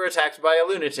 oh, you were attacked by a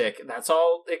lunatic. That's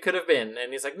all it could have been.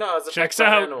 And he's like, no, it's attacked by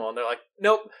an animal. And they're like,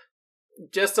 nope,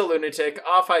 just a lunatic.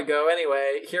 Off I go.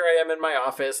 Anyway, here I am in my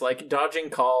office, like, dodging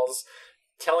calls,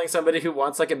 telling somebody who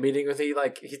wants, like, a meeting with me,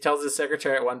 like, he tells his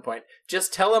secretary at one point,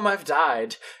 just tell him I've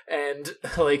died. And,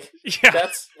 like,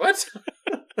 that's, what?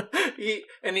 he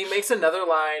makes another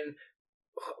line.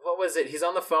 What was it? He's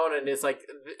on the phone and it's like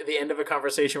the end of a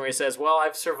conversation where he says, well,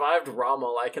 I've survived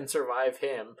Rommel, I can survive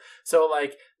him. So,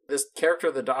 like, this character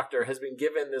of the Doctor has been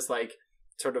given this, like,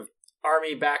 sort of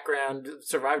army background,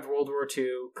 survived World War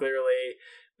II, clearly,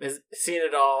 has seen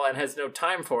it all and has no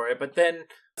time for it. But then,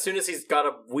 as soon as he's got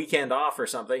a weekend off or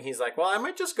something, he's like, well, I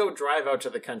might just go drive out to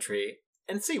the country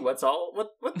and see what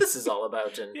this is all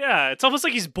about. And yeah, it's almost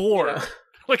like he's bored. You know?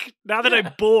 Like, now that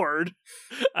I'm bored,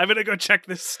 I'm going to go check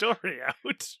this story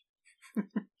out.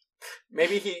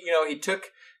 Maybe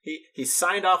he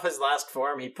signed off his last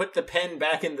form, he put the pen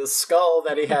back in the skull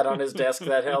that he had on his desk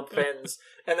that held pens,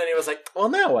 and then he was like, well,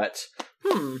 now what?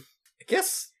 I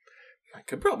guess I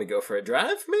could probably go for a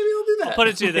drive. Maybe I'll do that. I'll put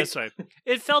it to you this way.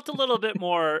 It felt a little bit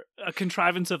more a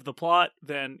contrivance of the plot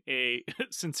than a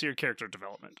sincere character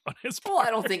development on his part. Well,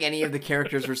 I don't think any of the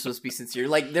characters were supposed to be sincere.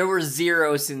 Like, there were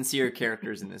 0 sincere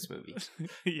characters in this movie.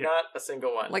 Yeah. Not a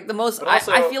single one. Like, the most...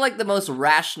 Also, I feel like the most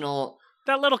rational...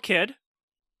 That little kid.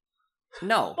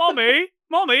 No. Mommy!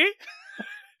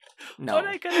 No.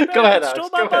 Go ahead,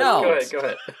 Alex. Go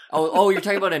ahead. Oh, you're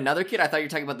talking about another kid? I thought you were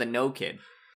talking about the no kid.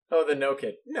 Oh, the no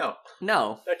kid.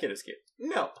 No. That kid is cute.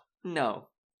 No.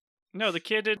 No, the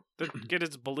kid get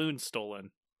his balloon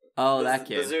stolen. Oh, that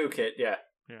kid. The zoo kid, yeah.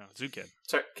 Yeah, zoo kid.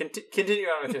 Sorry, continue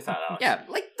on with your thought, Alex. Yeah,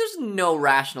 like, there's no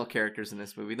rational characters in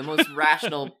this movie. The most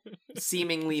rational,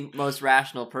 seemingly most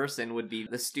rational person would be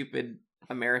the stupid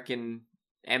American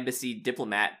embassy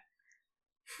diplomat.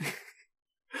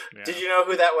 Yeah. Did you know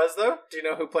who that was, though? Do you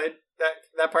know who played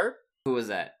that part? Who was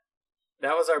that?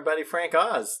 That was our buddy Frank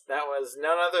Oz. That was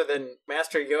none other than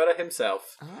Master Yoda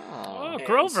himself. Oh, and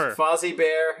Grover. Fozzie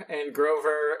Bear and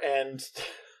Grover and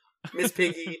Miss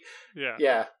Piggy.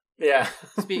 Yeah.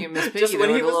 Speaking of Miss Piggy,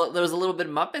 there was a little bit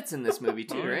of Muppets in this movie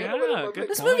too, right? Yeah,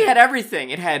 this movie had everything.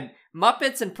 It had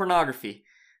Muppets and pornography.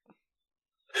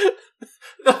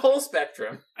 The whole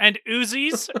spectrum. And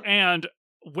Uzis and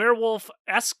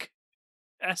werewolf-esque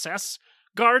SS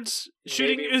guards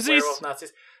shooting Maybe Uzis. Werewolf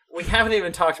Nazis. We haven't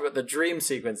even talked about the dream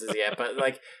sequences yet, but,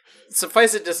 like,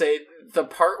 suffice it to say, the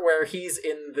part where he's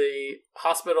in the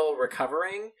hospital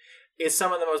recovering is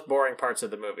some of the most boring parts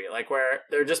of the movie. Like, where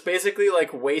they're just basically,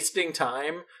 like, wasting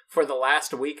time for the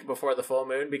last week before the full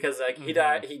moon, because, like, he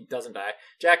doesn't die.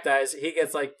 Jack dies, he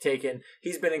gets, like, taken,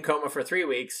 he's been in coma for 3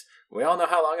 weeks. We all know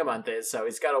how long a month is, so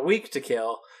he's got a week to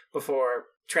kill before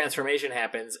transformation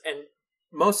happens, and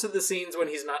most of the scenes when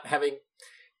he's not having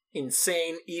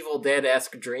insane Evil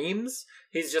Dead-esque dreams,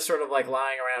 he's just sort of like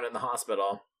lying around in the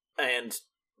hospital and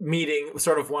meeting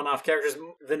sort of one-off characters.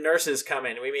 The nurses come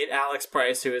in. We meet Alex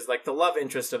Price, who is like the love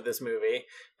interest of this movie,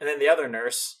 and then the other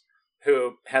nurse,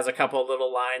 who has a couple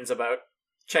little lines about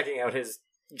checking out his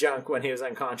junk when he was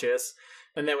unconscious.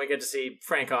 And then we get to see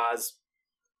Frank Oz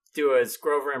do his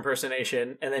Grover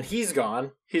impersonation, and then he's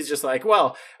gone. He's just like,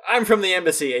 well, I'm from the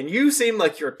embassy, and you seem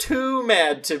like you're too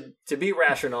mad to be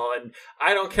rational, and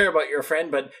I don't care about your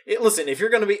friend, but listen, if you're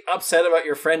going to be upset about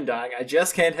your friend dying, I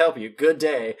just can't help you. Good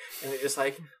day. And they're just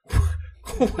like,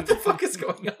 what the fuck is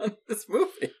going on in this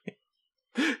movie?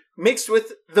 Mixed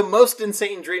with the most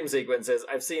insane dream sequences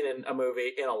I've seen in a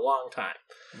movie in a long time.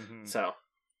 Mm-hmm. So,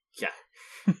 yeah.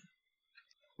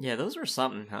 Yeah, those were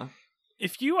something, huh?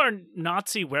 If you are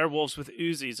Nazi werewolves with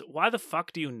Uzis, why the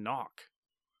fuck do you knock?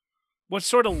 What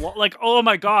sort of like, oh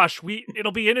my gosh,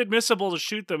 it'll be inadmissible to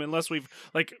shoot them unless we've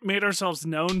like made ourselves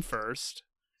known first.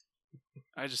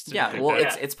 I just didn't think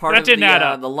that. It's part of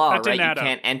the law, right? You up.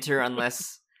 Can't enter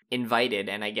unless invited,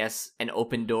 and I guess an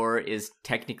open door is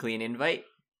technically an invite.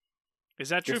 Is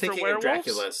that true for werewolves?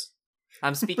 Dracula's.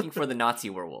 I'm speaking for the Nazi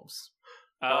werewolves.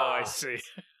 Oh, I see.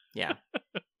 Yeah.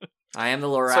 I am the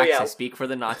Lorax. I speak for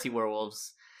the Nazi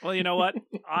werewolves. Well, you know what?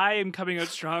 I am coming out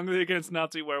strongly against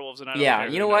Nazi werewolves, and I don't care.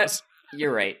 You know what?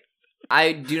 You're right.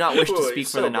 I do not wish to speak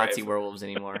for the Nazi werewolves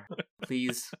anymore.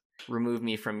 Please remove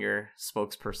me from your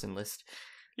spokesperson list.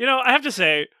 You know, I have to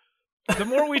say, the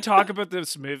more we talk about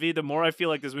this movie, the more I feel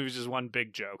like this movie is just one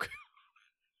big joke.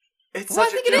 It's well, I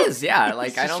such think a it joke. is. Yeah,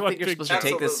 like I just don't one think you're big supposed to joke.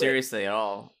 take this Absolutely. seriously at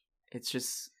all.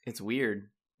 It's weird.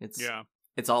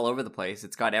 It's all over the place.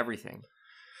 It's got everything.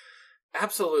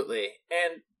 Absolutely.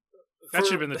 And That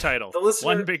should have been the title. The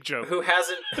listener One big joke. who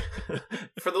hasn't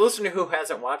for the listener who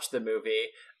hasn't watched the movie,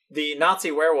 the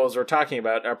Nazi werewolves we're talking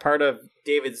about are part of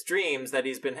David's dreams that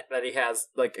he has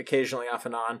like occasionally off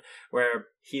and on, where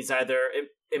he's either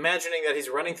imagining that he's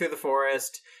running through the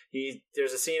forest.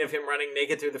 There's a scene of him running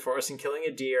naked through the forest and killing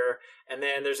a deer, and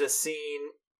then there's a scene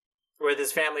with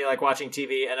his family like watching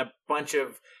TV, and a bunch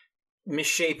of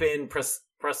misshapen,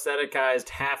 prostheticized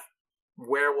half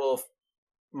werewolf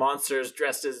monsters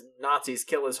dressed as Nazis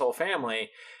kill his whole family.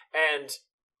 And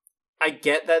I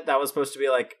get that was supposed to be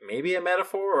like maybe a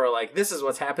metaphor, or like this is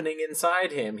what's happening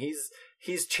inside him.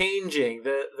 He's changing.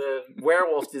 The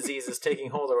werewolf disease is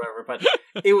taking hold or whatever. But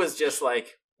it was just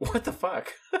like, what the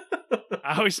fuck?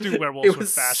 I always knew werewolves were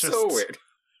fascists. It was so weird.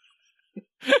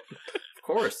 Of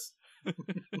course.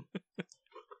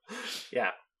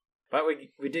 Yeah. But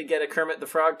we did get a Kermit the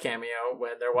Frog cameo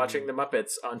when they're watching the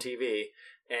Muppets on TV,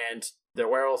 and the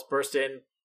werewolves burst in,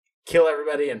 kill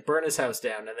everybody, and burn his house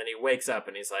down, and then he wakes up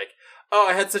and he's like, oh,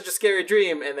 I had such a scary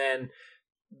dream, and then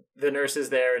the nurse is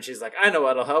there and she's like, I know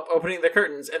what'll help, opening the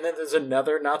curtains, and then there's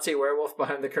another Nazi werewolf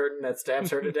behind the curtain that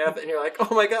stabs her to death, and you're like,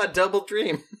 oh my god, double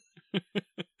dream.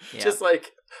 Yeah. Just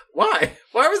like, why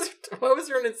was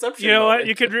there an Inception You know moment? what?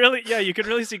 You could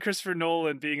really see Christopher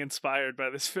Nolan being inspired by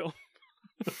this film.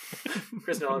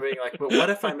 Chris Nolan being like, but what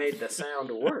if I made the sound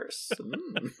worse?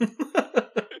 Mm.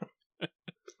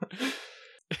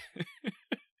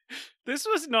 This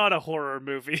was not a horror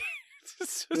movie.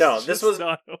 This just was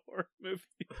not a horror movie.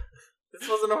 This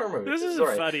wasn't a horror movie. This is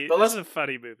Sorry. funny. But This is a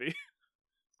funny movie.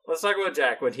 let's talk about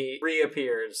Jack when he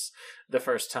reappears the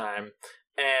first time,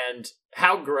 and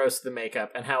how gross the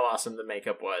makeup and how awesome the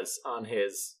makeup was on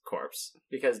his corpse.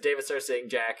 Because David starts saying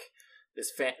Jack,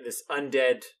 this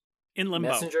undead In limbo.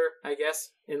 messenger, I guess,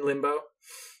 in limbo,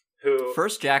 who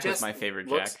First Jack was just my favorite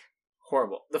looks Jack.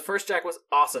 horrible. The first Jack was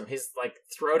awesome. His like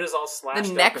throat is all slashed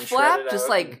The up neck and flap shredded just out.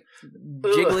 like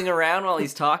Ugh. jiggling around while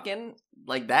he's talking.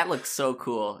 Like that looks so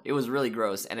cool. It was really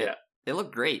gross, and it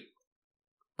looked great.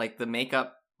 Like the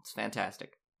makeup, it's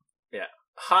fantastic. Yeah,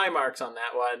 high marks on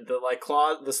that one. The like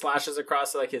the slashes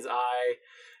across like his eye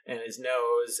and his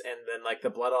nose, and then like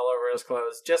the blood all over his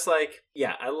clothes. Just like,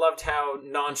 yeah, I loved how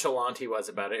nonchalant he was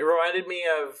about it. It reminded me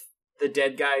of the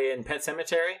dead guy in Pet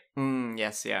Sematary,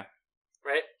 Yes, yeah.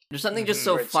 right? There's something just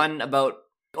so Where it's- fun about,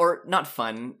 or not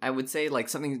fun, I would say like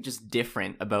something just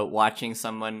different about watching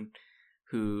someone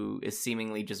who is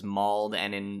seemingly just mauled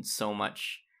and in so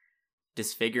much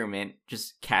disfigurement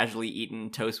just casually eating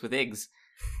toast with eggs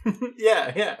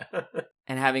yeah.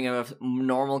 and having a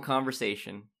normal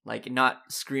conversation, like not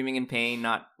screaming in pain,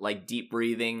 not like deep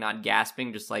breathing, not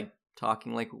gasping, just like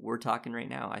talking like we're talking right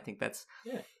now. I think that's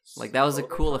like that was a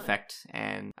cool effect,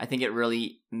 and I think it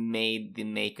really made the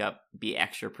makeup be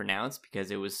extra pronounced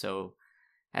because it was so,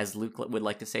 as Luke would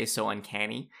like to say, so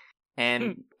uncanny.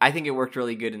 And I think it worked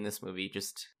really good in this movie,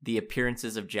 just the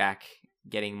appearances of Jack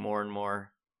getting more and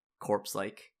more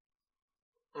corpse-like.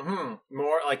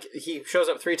 More like he shows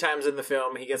up 3 times in the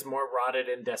film. He gets more rotted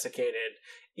and desiccated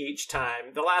each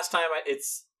time. The last time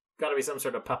it's got to be some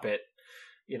sort of puppet,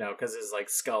 you know, because his like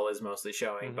skull is mostly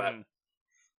showing. But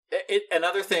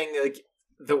another thing, like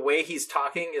the way he's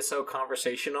talking is so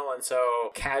conversational and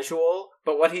so casual.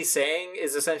 But what he's saying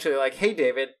is essentially like, "Hey,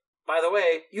 David, by the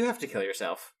way, you have to kill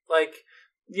yourself." Like,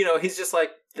 you know, he's just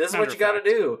like, "This is what you got to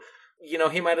do." You know,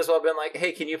 he might as well have been like,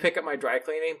 "Hey, can you pick up my dry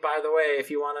cleaning? By the way, if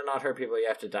you want to not hurt people, you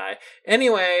have to die.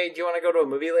 Anyway, do you want to go to a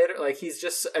movie later?" Like, he's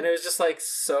just, and it was just like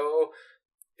so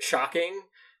shocking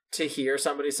to hear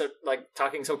somebody so like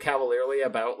talking so cavalierly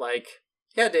about like,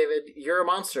 "Yeah, David, you're a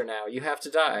monster now. You have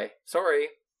to die. Sorry,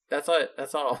 that's it.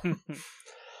 That's all."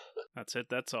 That's it.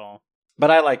 That's all. But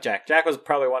I like Jack. Jack was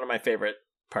probably one of my favorite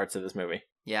parts of this movie.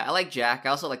 Yeah, I like Jack. I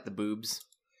also like the boobs.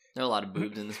 There are a lot of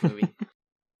boobs in this movie.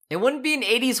 It wouldn't be an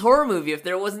 80s horror movie if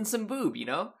there wasn't some boob, you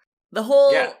know? The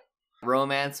whole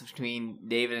romance between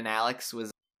David and Alex was...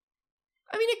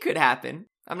 I mean, it could happen.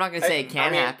 I'm not going to say it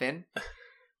can happen.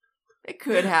 It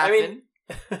could happen.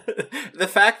 I mean, the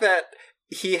fact that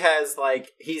he has, like,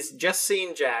 he's just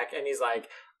seen Jack, and he's like,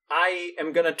 "I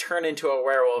am going to turn into a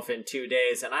werewolf in 2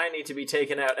 days, and I need to be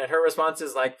taken out." And her response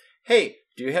is like, "Hey,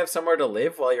 do you have somewhere to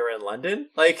live while you're in London?"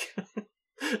 Like,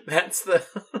 that's the...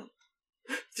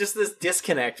 just this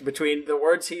disconnect between the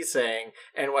words he's saying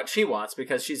and what she wants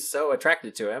because she's so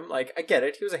attracted to him. Like, I get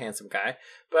it. He was a handsome guy.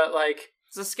 But, like...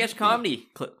 It's a sketch comedy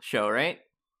show, right?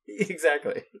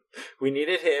 Exactly. We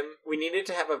needed him. We needed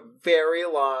to have a very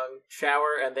long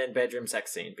shower and then bedroom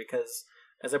sex scene because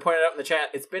as I pointed out in the chat,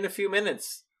 it's been a few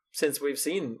minutes since we've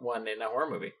seen one in a horror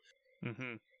movie.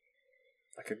 Mm-hmm.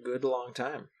 Like a good long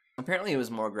time. Apparently it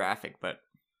was more graphic, but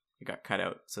it got cut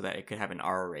out so that it could have an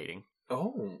R rating.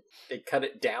 Oh, they cut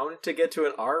it down to get to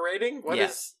an R rating? What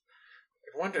is...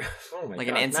 I wonder... Oh my like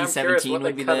God. an NC-17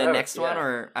 would be the next one,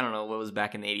 or I don't know, what was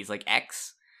back in the 80s, like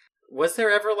X? Was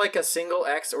there ever like a single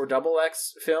X or double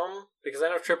X film? Because I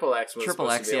know triple X was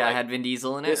Triple X, yeah, had Vin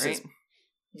Diesel in it, right?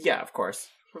 Yeah, of course.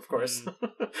 Of course.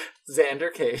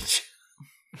 Xander Cage.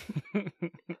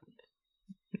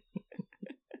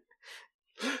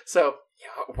 So,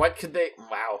 yeah, what could they...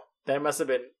 Wow. That must have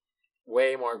been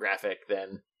way more graphic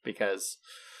than... Because...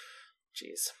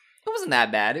 Jeez. It wasn't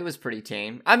that bad. It was pretty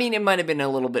tame. I mean, it might have been a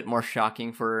little bit more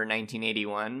shocking for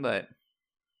 1981, but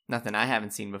nothing I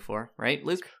haven't seen before. Right,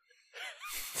 Luke?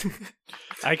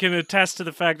 I can attest to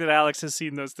the fact that Alex has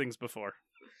seen those things before.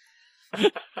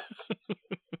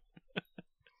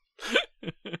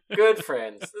 Good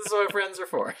friends. This is what friends are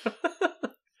for.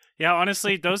 Yeah,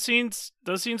 honestly, those scenes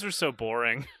were so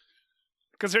boring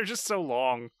because they're just so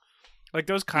long. Like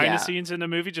those kind of scenes in the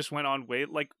movie just went on way.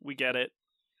 Like we get it,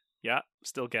 yeah,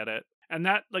 still get it, and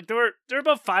that like there were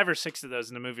about 5 or 6 of those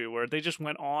in the movie where they just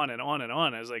went on and on and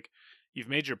on. I was like, you've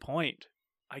made your point.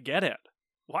 I get it.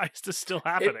 Why is this still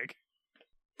happening?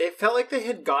 It felt like they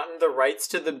had gotten the rights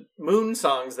to the Moon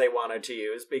songs they wanted to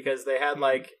use because they had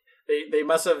like. They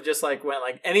must have just like went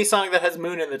like any song that has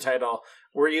Moon in the title,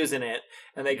 we're using it,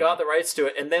 and they got the rights to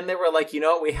it, and then they were like, you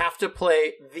know what, we have to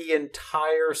play the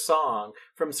entire song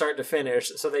from start to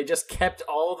finish, so they just kept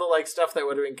all the like stuff that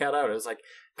would have been cut out. It was like,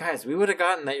 guys, we would have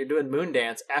gotten that you're doing Moon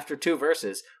Dance after 2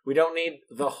 verses. We don't need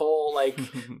the whole like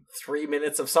 3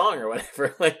 minutes of song or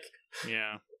whatever. Like,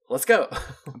 yeah, let's go.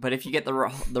 But if you get the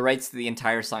rights to the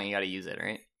entire song, you got to use it,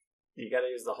 right? You got to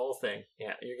use the whole thing.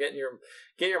 Yeah, you're getting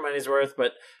your money's worth.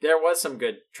 But there was some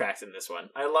good tracks in this one.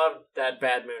 I loved that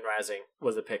Bad Moon Rising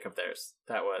was a pick of theirs.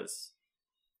 It's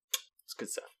good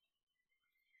stuff.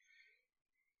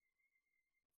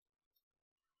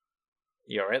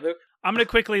 You all right, Luke? I'm gonna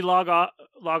quickly log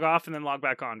off and then log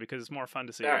back on because it's more fun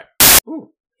to see. All right.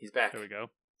 Ooh, he's back. There we go.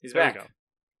 He's there back. We go.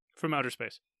 From outer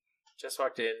space. Just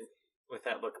walked in with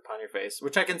that look upon your face,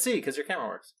 which I can see because your camera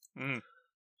works. Mm.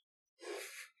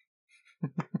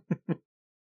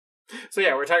 So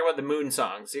yeah, we're talking about the Moon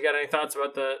songs. You got any thoughts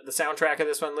about the soundtrack of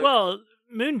this one, Luke? Well,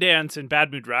 Moon Dance and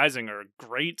Bad Moon Rising are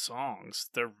great songs.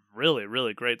 They're really,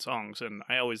 really great songs, and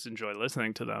I always enjoy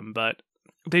listening to them, but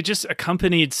they just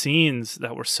accompanied scenes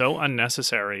that were so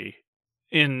unnecessary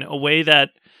in a way that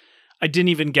I didn't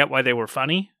even get why they were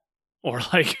funny, or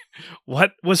like,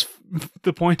 what was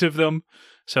the point of them?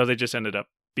 So they just ended up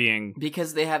being...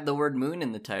 Because they have the word moon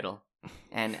in the title.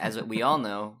 And as we all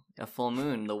know, a full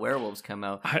moon, the werewolves come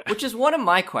out. Which is one of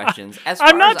my questions.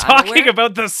 I'm not talking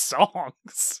about the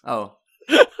songs. Oh.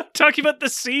 I'm talking about the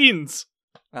scenes.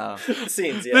 Oh.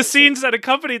 Scenes, yeah. The scenes that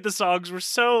accompanied the songs were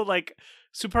so, like,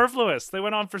 superfluous. They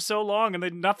went on for so long and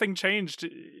then nothing changed.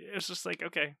 It's just like,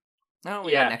 okay. Oh,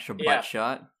 we got an extra butt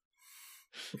shot.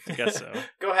 I guess so.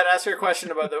 Go ahead, ask your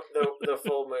question about the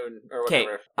full moon or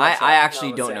whatever. Okay, I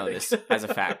actually don't know this as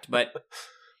a fact, but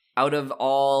out of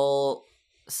all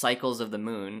cycles of the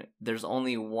moon, there's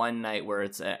only one night where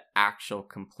it's an actual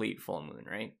complete full moon,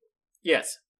 right?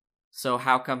 Yes. So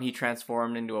how come he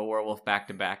transformed into a werewolf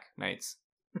back-to-back nights?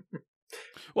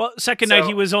 Well, second night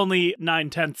he was only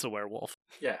 9/10 a werewolf.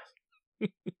 Yeah.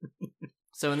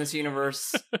 So in this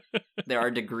universe, there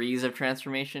are degrees of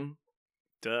transformation?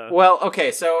 Duh. Well,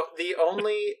 okay, so the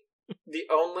only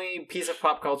piece of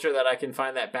pop culture that I can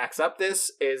find that backs up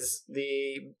this is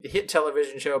the hit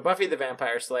television show Buffy the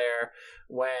Vampire Slayer.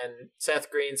 When Seth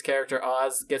Green's character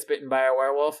Oz gets bitten by a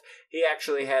werewolf, he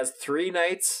actually has 3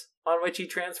 nights on which he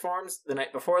transforms: the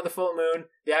night before the full moon,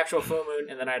 the actual full moon,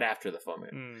 and the night after the full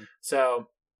moon. So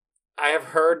I have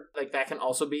heard like that can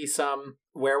also be some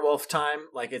werewolf time,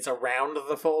 like it's around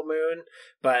the full moon.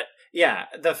 But yeah,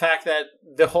 the fact that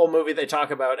the whole movie they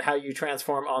talk about how you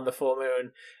transform on the full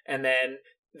moon, and then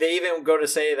they even go to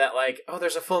say that like, oh,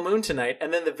 there's a full moon tonight,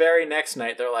 and then the very next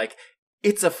night they're like,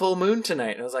 it's a full moon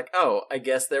tonight. And I was like, oh, I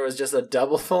guess there was just a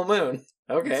double full moon.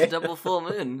 Okay. It's a double full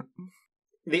moon.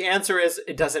 The answer is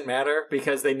it doesn't matter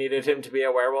because they needed him to be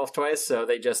a werewolf twice, so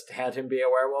they just had him be a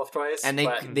werewolf twice. And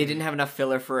they didn't have enough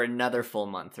filler for another full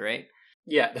month, right?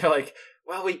 Yeah, they're like,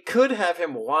 well, we could have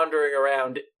him wandering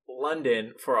around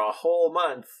London for a whole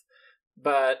month,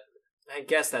 but I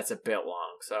guess that's a bit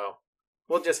long, so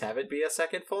we'll just have it be a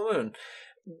second full moon.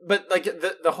 But like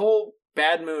the whole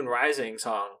Bad Moon Rising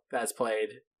song that's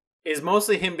played is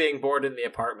mostly him being bored in the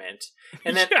apartment.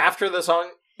 And then after the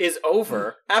song is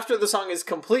over, after the song is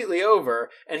completely over,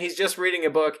 and he's just reading a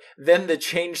book, then the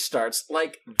change starts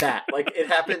like that. Like, it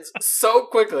happens so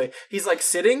quickly. He's like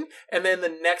sitting, and then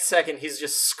the next second he's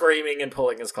just screaming and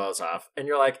pulling his clothes off. And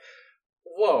you're like,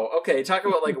 whoa, okay, talk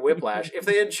about like whiplash. If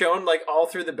they had shown like all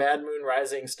through the Bad Moon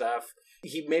Rising stuff,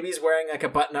 he's wearing like a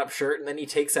button-up shirt and then he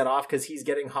takes that off because he's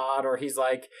getting hot, or he's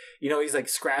like, he's like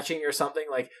scratching or something,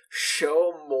 like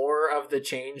show more of the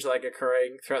change like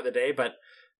occurring throughout the day. But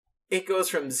it goes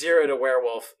from 0 to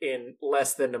werewolf in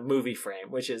less than a movie frame,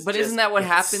 which is But isn't that what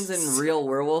happens in real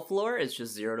werewolf lore? It's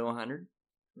just 0 to 100?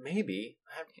 Maybe.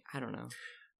 I don't know.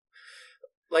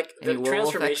 Like, any the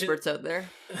werewolf transformation experts out there?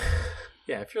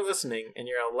 Yeah, if you're listening and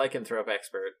you're a lycanthrope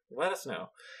expert, let us know.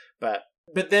 But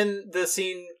then the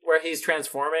scene where he's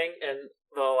transforming and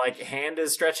the like hand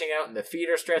is stretching out and the feet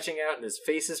are stretching out and his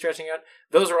face is stretching out,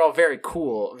 those are all very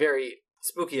cool, very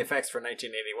spooky effects for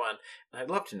 1981. And I'd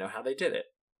love to know how they did it.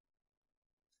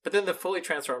 But then the fully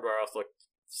transformed werewolf looked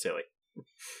silly.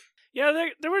 Yeah,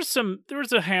 there was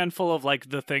a handful of like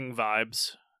The Thing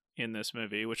vibes in this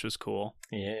movie, which was cool.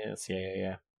 Yes,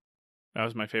 yeah. That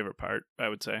was my favorite part, I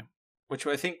would say. Which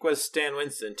I think was Stan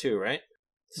Winston too, right?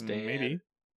 Maybe.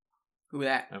 Who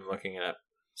that? I'm looking it up.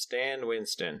 Stan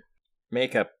Winston.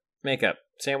 Makeup.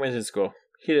 Stan Winston's cool.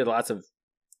 He did lots of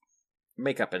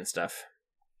makeup and stuff.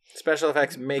 Special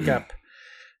effects makeup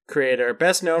creator.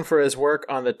 Best known for his work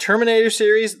on the Terminator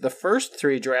series, the first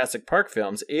 3 Jurassic Park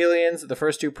films, Aliens, the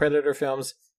first 2 Predator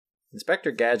films,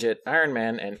 Inspector Gadget, Iron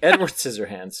Man, and Edward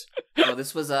Scissorhands. Oh,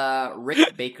 this was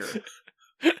Rick Baker.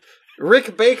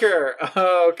 Rick Baker!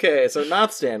 Okay, so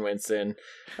not Stan Winston.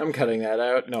 I'm cutting that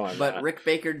out. No, I'm not. But Rick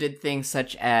Baker did things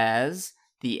such as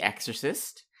The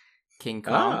Exorcist, King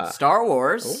Kong, Star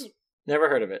Wars. Ooh, never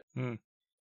heard of it.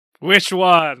 Which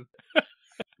one?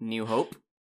 New Hope.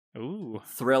 Ooh.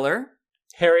 Thriller.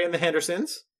 Harry and the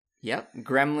Hendersons. Yep.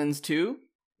 Gremlins 2.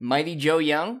 Mighty Joe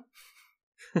Young.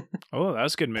 Oh, that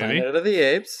was a good movie. Planet of the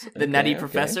Apes. The Nutty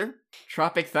Professor.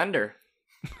 Tropic Thunder.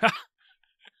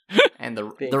 And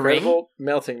the Incredible Ring.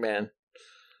 Melting Man.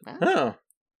 Oh.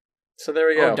 So there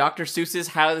we go. Oh, Dr. Seuss's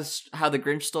How the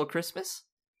Grinch Stole Christmas.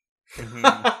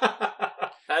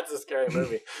 That's a scary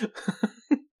movie.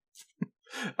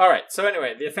 All right. So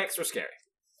anyway, the effects were scary.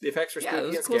 The effects were spooky it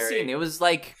was a and cool scary. scene. It was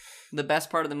like the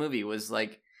best part of the movie was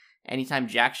like anytime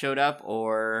Jack showed up,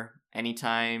 or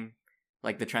anytime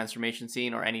like the transformation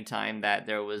scene, or anytime that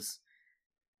there was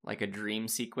like a dream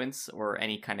sequence or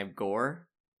any kind of gore.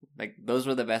 Like those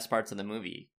were the best parts of the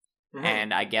movie. Mm-hmm.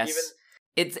 And I guess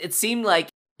it seemed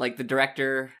like the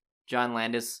director John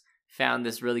Landis found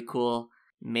this really cool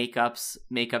makeup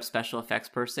special effects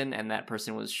person, and that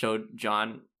person showed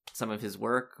John some of his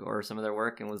work or some of their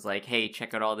work and was like, hey,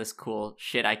 check out all this cool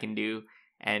shit I can do.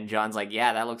 And John's like,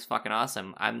 yeah, that looks fucking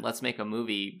awesome. Let's make a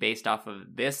movie based off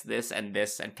of this, and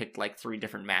this, and picked like 3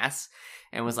 different masks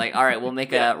and was like, all right,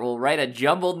 we'll write a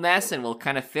jumbled mess and we'll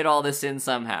kind of fit all this in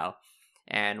somehow.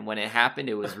 And when it happened,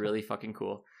 it was really fucking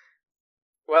cool.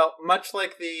 Well, much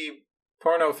like the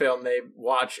porno film they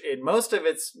watch in most of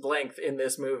its length in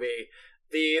this movie,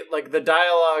 the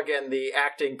dialogue and the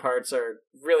acting parts are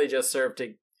really just served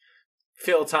to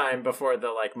fill time before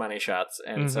the money shots,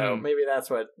 and so maybe that's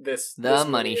what this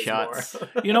money shots.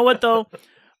 You know what though?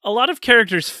 A lot of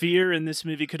characters' fear in this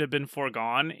movie could have been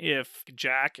foregone if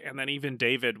Jack and then even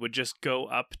David would just go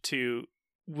up to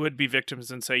would-be victims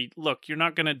and say, look, you're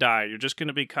not going to die. You're just going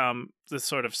to become this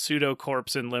sort of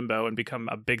pseudo-corpse in limbo and become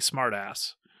a big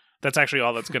smartass. That's actually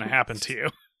all that's going to happen to you.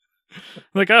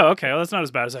 Like, oh, okay, well, that's not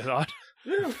as bad as I thought.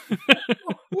 Yeah.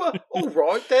 Well, all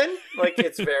right then.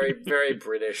 It's very, very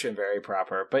British and very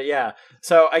proper. But yeah,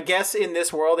 so I guess in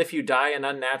this world, if you die an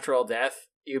unnatural death,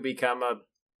 you become a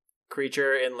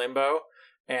creature in limbo.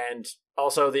 And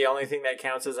also the only thing that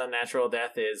counts as unnatural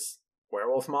death is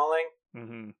werewolf mauling.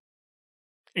 Mm-hmm.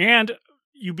 And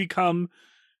you become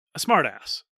a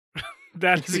smartass.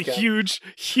 That is a huge,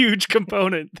 huge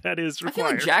component that is required. I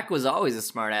feel like Jack was always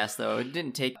a smartass, though. It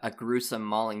didn't take a gruesome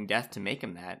mauling death to make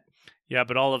him that. Yeah,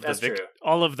 but all of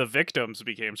the victims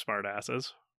became smartasses.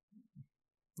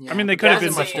 Yeah, I mean, they could have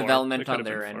been much development on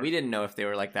their end. We didn't know if they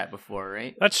were like that before,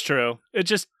 right? That's true.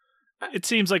 It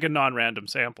seems like a non-random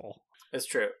sample. It's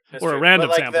true. A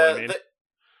random sample.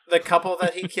 The couple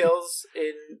that he kills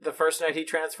in the first night he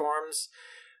transforms,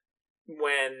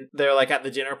 when they're at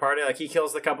the dinner party, he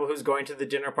kills the couple who's going to the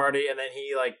dinner party, and then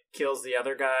he kills the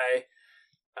other guy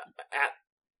at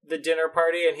the dinner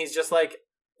party, and he's just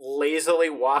lazily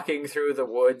walking through the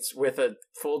woods with a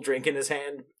full drink in his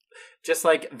hand. Just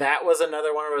that was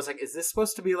another one where I was like, is this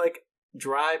supposed to be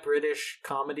dry British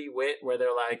comedy wit where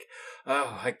they're like,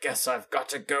 oh, I guess I've got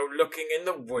to go looking in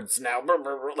the woods now.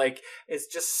 Like, it's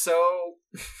just so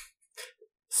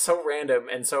so random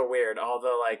and so weird. All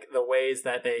the ways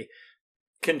that they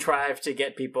contrive to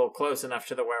get people close enough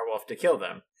to the werewolf to kill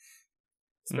them.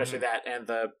 Especially that and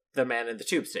the man in the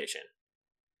tube station.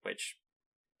 Which,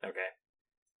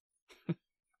 okay.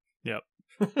 Yep.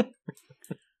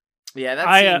 Yeah,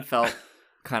 that scene felt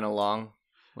kind of long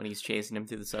when he's chasing him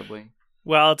through the subway.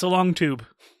 Well, it's a long tube.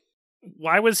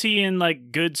 Why was he in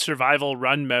like good survival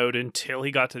run mode until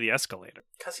he got to the escalator?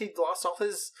 Because he lost all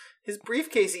his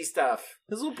briefcasey stuff.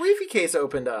 His little briefy case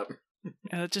opened up.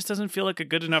 Yeah, it just doesn't feel like a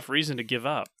good enough reason to give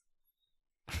up.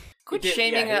 Quit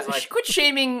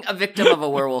shaming a victim of a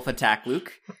werewolf attack,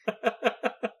 Luke.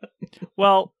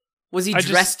 Well, was he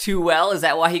dressed too well? Is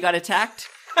that why he got attacked?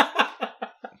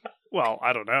 Well,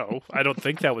 I don't know. I don't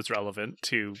think that was relevant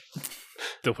to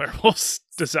the werewolf's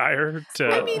desire to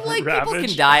ravage. I mean, like, people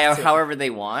can die however they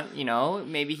want, you know?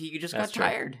 Maybe he just got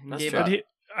tired and gave up.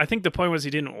 I think the point was he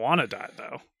didn't want to die,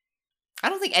 though. I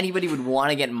don't think anybody would want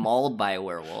to get mauled by a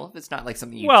werewolf. It's not like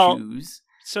something you choose.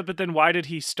 But then why did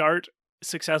he start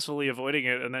successfully avoiding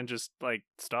it and then just, like,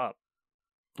 stop?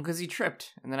 Because he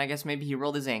tripped, and then I guess maybe he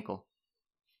rolled his ankle.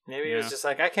 Maybe he was just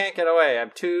like, I can't get away. I'm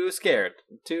too scared.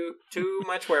 Too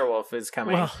much werewolf is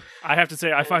coming. Well, I have to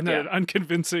say, I find that an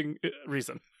unconvincing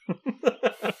reason.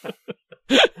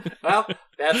 Well,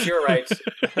 that's your right.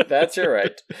 That's your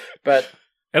right.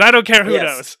 And I don't care who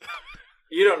knows.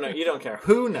 You don't know. You don't care.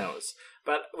 Who knows?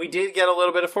 But we did get a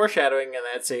little bit of foreshadowing in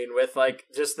that scene with, like,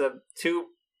 just the tube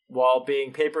wall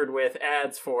being papered with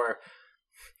ads for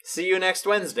 "See you next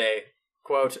Wednesday,"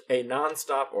 quote, "a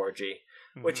non-stop orgy."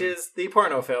 Which is the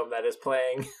porno film that is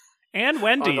playing. And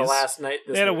Wendy's. On the last night.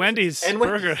 They had a Wendy's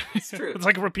burger. It's true. It's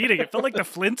like repeating. It felt like the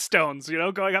Flintstones, you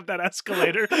know, going up that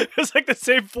escalator. It was like the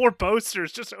same 4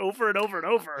 posters just over and over and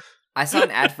over. I saw an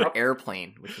ad for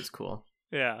Airplane, which was cool.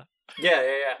 Yeah.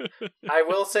 Yeah. I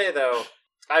will say, though,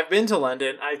 I've been to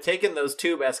London. I've taken those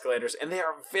tube escalators, and they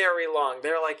are very long.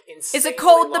 They're like insanely Is it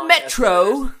called the Metro?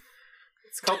 Escalators.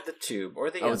 It's called the Tube or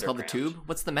the Underground. It's called the Tube?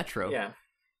 What's the Metro? Yeah.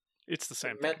 It's the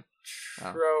same thing.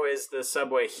 Metro is the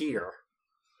subway here.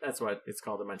 That's what it's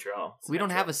called in Montreal. We don't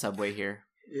have a subway here.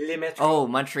 Le Metro. Oh,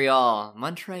 Montreal.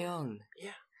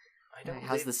 Yeah. I don't.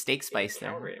 How's the steak spice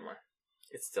there? Anymore.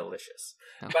 It's delicious.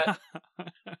 But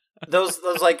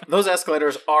those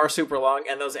escalators are super long,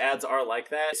 and those ads are like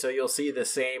that. So you'll see the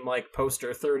same like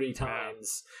poster 30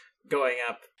 times going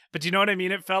up. But do you know what I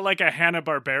mean? It felt like a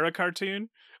Hanna-Barbera cartoon.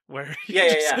 Where you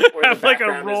where have like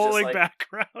a rolling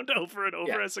background over and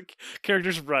over as a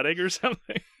character's running or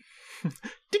something.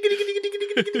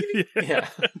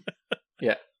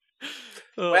 Yeah.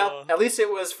 Well, at least it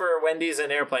was for Wendy's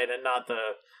and Airplane and not the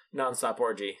non-stop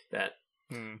orgy that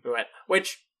we went.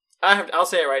 Which I'll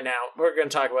say it right now. We're going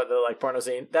to talk about the like porno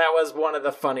scene. That was one of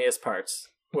the funniest parts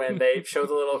when they show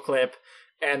the little clip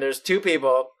and there's 2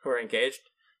 people who are engaged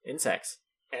in sex.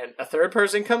 And a third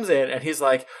person comes in, and he's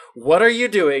like, "What are you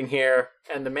doing here?"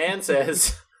 And the man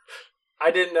says, "I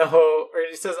didn't know," or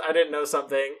he says, "I didn't know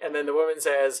something." And then the woman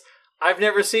says, "I've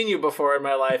never seen you before in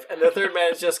my life." And the third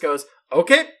man just goes,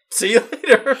 "Okay, see you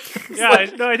later."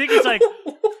 I think he's like,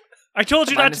 "I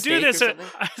told you not to do this."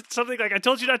 Something like, "I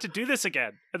told you not to do this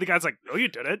again." And the guy's like, "No, you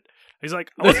didn't." He's like,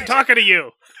 "I wasn't talking to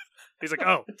you." He's like,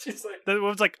 "Oh." She's like, the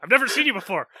woman's like, "I've never seen you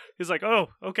before." He's like, "Oh,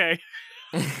 okay."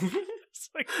 It's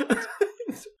like,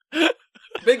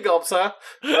 big gulps, huh?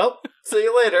 Well, see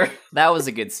you later. That was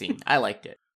a good scene. I liked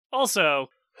it. Also,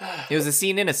 it was a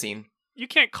scene in a scene. You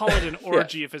can't call it an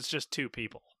orgy if it's just 2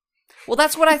 people. Well,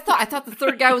 that's what I thought. I thought the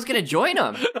third guy was going to join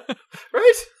him.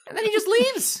 Right? And then he just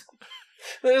leaves.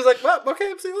 Then he's like, "Well,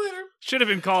 okay, see you later." Should have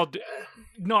been called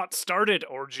Not Started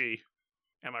Orgy.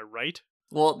 Am I right?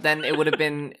 Well, then it would have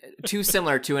been too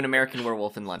similar to An American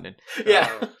Werewolf in London.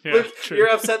 Yeah. Luke, you're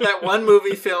upset that one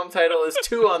movie film title is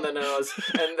too on the nose,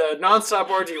 and the non-stop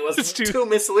orgy was too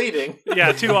misleading.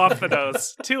 Yeah, too off the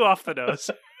nose. Too off the nose.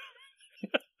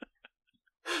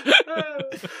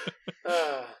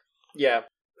 Yeah.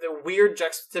 The weird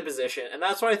juxtaposition, and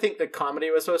that's what I think the comedy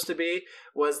was supposed to be,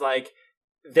 was like,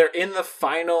 they're in the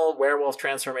final werewolf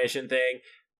transformation thing.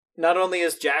 Not only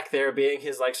is Jack there being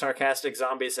his like sarcastic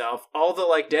zombie self, all the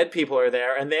like dead people are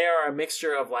there, and they are a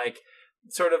mixture of like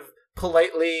sort of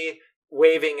politely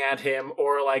waving at him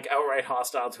or like outright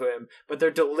hostile to him, but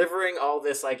they're delivering all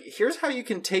this like, here's how you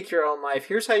can take your own life,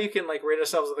 here's how you can like rid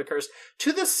ourselves of the curse,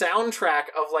 to the soundtrack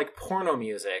of like porno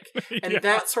music. And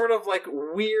that sort of like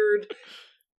weird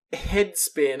head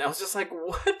spin. I was just like,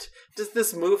 what does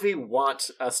this movie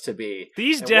want us to be?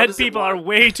 These dead people are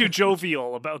way too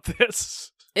jovial about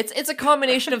this. It's a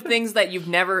combination of things that you've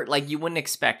never, like, you wouldn't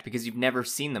expect because you've never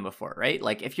seen them before, right?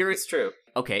 Like, if you're... It's true.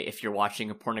 Okay, if you're watching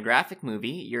a pornographic movie,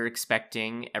 you're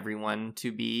expecting everyone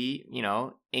to be, you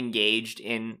know, engaged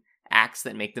in acts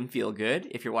that make them feel good.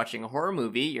 If you're watching a horror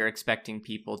movie, you're expecting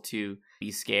people to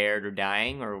be scared or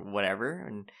dying or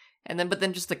whatever. But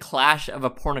then just the clash of a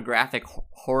pornographic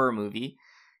horror movie,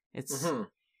 it's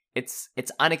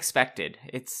unexpected.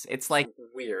 It's like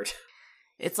weird.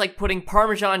 It's like putting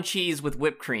Parmesan cheese with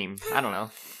whipped cream. I don't know.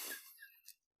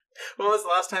 When was the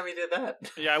last time you did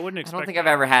that? Yeah, I wouldn't expect. I don't think I've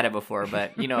ever had it before,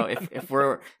 but you know, if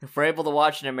we're able to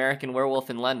watch An American Werewolf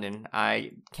in London,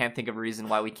 I can't think of a reason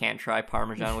why we can't try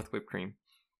Parmesan with whipped cream.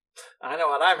 I know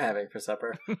what I'm having for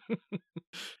supper.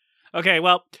 Okay,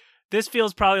 well, this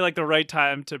feels probably like the right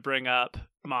time to bring up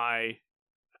my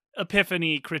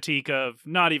epiphany critique of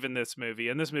not even this movie,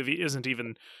 and this movie isn't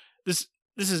even this.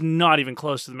 This is not even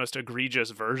close to the most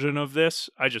egregious version of this.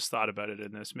 I just thought about it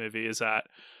in this movie. Is that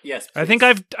yes?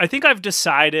 Please. I think I've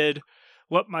decided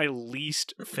what my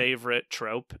least favorite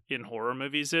trope in horror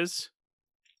movies is,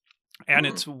 and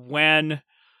it's when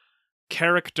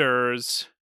characters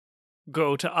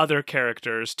go to other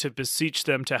characters to beseech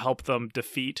them to help them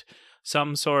defeat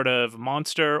some sort of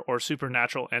monster or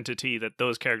supernatural entity that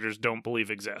those characters don't believe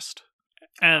exist.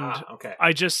 And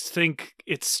I just think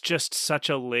it's just such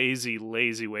a lazy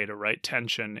way to write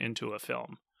tension into a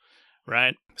film,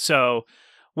 right? So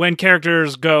when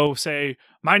characters go say,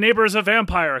 my neighbor is a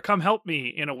vampire, come help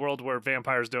me, in a world where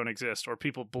vampires don't exist or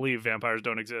people believe vampires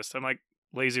don't exist, I'm like,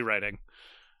 lazy writing.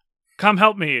 Come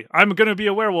help me, I'm going to be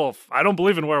a werewolf. I don't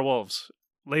believe in werewolves.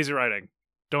 Lazy writing.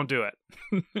 Don't do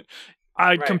it.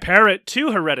 I'd compare it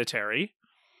to Hereditary.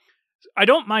 I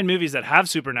don't mind movies that have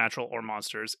supernatural or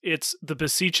monsters. It's the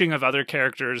beseeching of other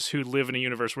characters who live in a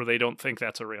universe where they don't think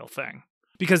that's a real thing.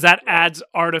 Because that adds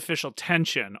artificial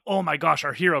tension. Oh my gosh,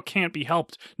 our hero can't be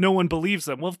helped. No one believes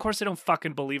them. Well, of course they don't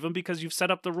fucking believe them because you've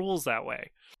set up the rules that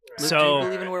way. Luke, do you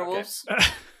believe in werewolves?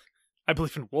 I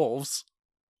believe in wolves.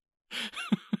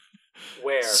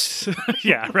 Where?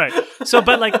 Yeah, right. So,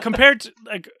 but like compared to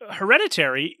like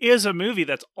Hereditary is a movie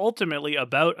that's ultimately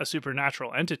about a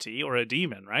supernatural entity or a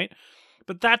demon, right?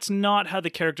 But that's not how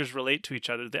the characters relate to each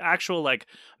other. The actual like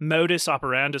modus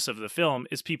operandus of the film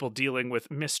is people dealing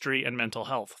with mystery and mental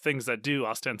health, things that do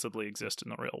ostensibly exist in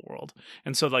the real world.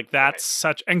 And so like that's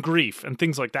and grief and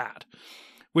things like that,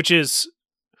 which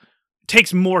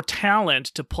takes more talent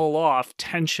to pull off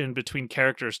tension between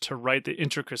characters to write the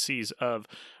intricacies of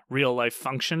real life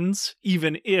functions,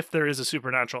 even if there is a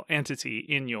supernatural entity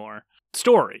in your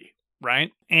story,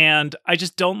 right? And I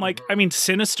just don't like, I mean,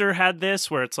 Sinister had this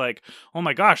where it's like, oh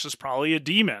my gosh, there's probably a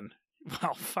demon.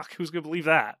 Well, fuck, who's gonna believe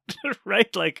that?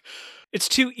 Right? Like, it's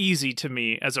too easy to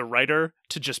me as a writer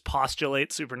to just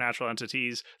postulate supernatural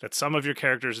entities that some of your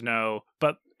characters know,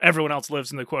 but everyone else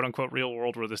lives in the quote unquote real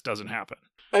world where this doesn't happen.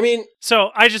 I mean,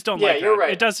 so I just don't like that. You're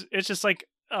right. It does, it's just like,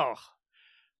 oh,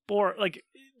 like,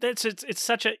 it's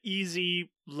such an easy,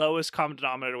 lowest common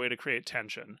denominator way to create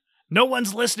tension. No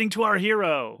one's listening to our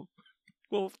hero.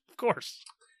 Well, of course.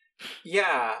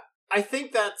 Yeah, I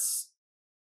think that's...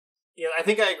 I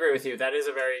think I agree with you. That is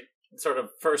a very sort of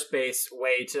first base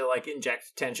way to like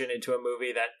inject tension into a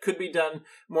movie that could be done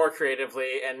more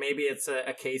creatively, and maybe it's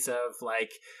a case of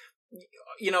like,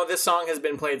 this song has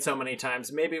been played so many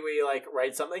times, maybe we like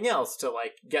write something else to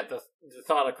like get the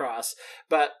thought across.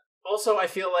 But also, I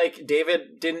feel like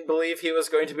David didn't believe he was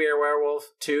going to be a werewolf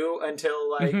too until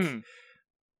like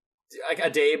a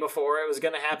day before it was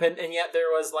going to happen, and yet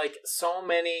there's so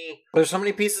many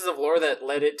pieces of lore that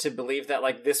led it to believe that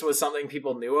like this was something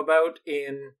people knew about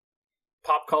in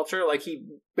pop culture. Like he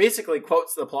basically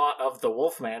quotes the plot of The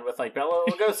Wolfman with like Bela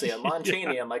Lugosi and Lon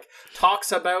Chaney, and like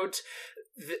talks about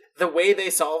the way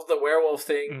they solved the werewolf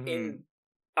thing in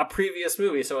a previous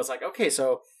movie. So it's like, okay,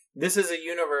 so this is a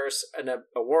universe and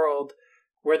a world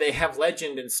where they have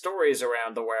legend and stories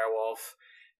around the werewolf,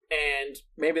 and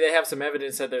maybe they have some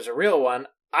evidence that there's a real one.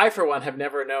 I, for one, have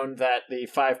never known that the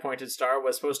 5-pointed star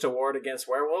was supposed to ward against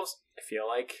werewolves. I feel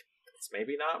like it's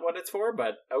maybe not what it's for,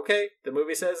 but okay, the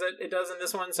movie says that it does in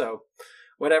this one, so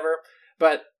whatever.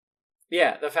 But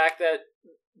yeah, the fact that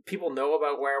people know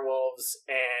about werewolves,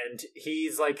 and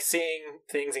he's like seeing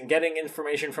things and getting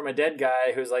information from a dead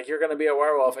guy who's like, you're going to be a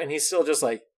werewolf, and he's still just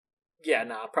like, yeah,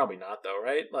 nah, probably not though,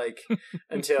 right? Like,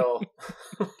 until...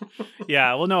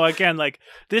 Yeah, well, no, again, like,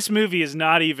 this movie is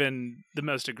not even the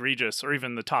most egregious, or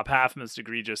even the top half most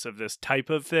egregious of this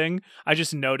type of thing. I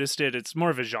just noticed it. It's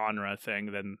more of a genre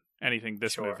thing than anything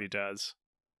this movie does,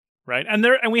 right? And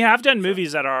we have done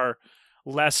movies that are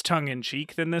less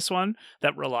tongue-in-cheek than this one,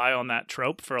 that rely on that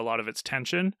trope for a lot of its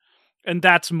tension. And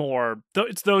that's more,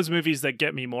 it's those movies that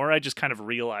get me more. I just kind of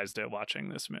realized it watching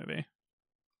this movie.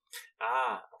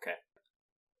 Ah, okay.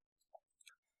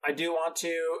 I do want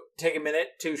to take a minute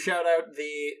to shout out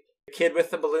the kid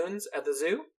with the balloons at the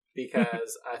zoo,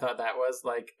 because I thought that was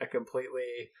like a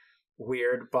completely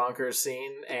weird, bonkers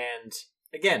scene. And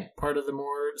again, part of the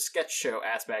more sketch show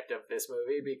aspect of this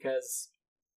movie, because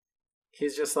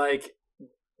he's just like,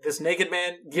 this naked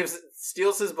man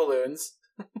steals his balloons.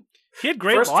 He had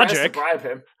great First logic. Tries to bribe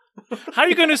him. How are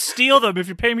you going to steal them if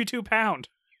you pay me £2?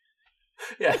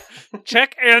 Yeah.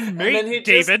 Check and mate,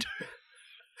 David.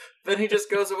 Then he just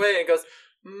goes away and goes,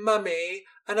 Mummy,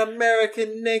 an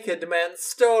American naked man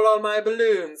stole all my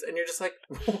balloons. And you're just like,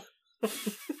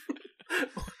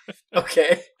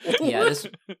 okay. Yeah,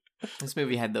 this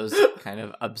movie had those kind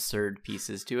of absurd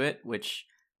pieces to it, which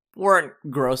weren't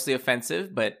grossly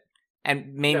offensive,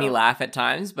 and made me laugh at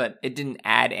times, but it didn't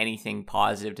add anything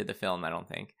positive to the film, I don't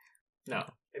think. No.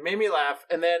 It made me laugh,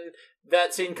 and then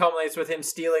that scene culminates with him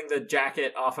stealing the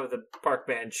jacket off of the park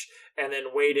bench and then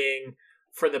waiting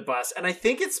for the bus. And I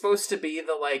think it's supposed to be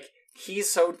he's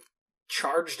so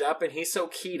charged up and he's so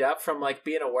keyed up from like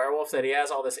being a werewolf that he has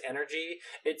all this energy.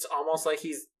 It's almost like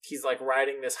he's like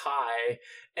riding this high,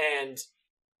 and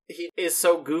he is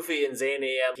so goofy and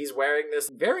zany. He's wearing this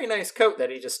very nice coat that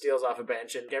he just steals off a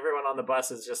bench, and everyone on the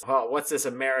bus is just, oh, what's this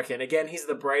American? Again, he's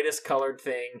the brightest colored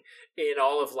thing in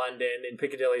all of London, in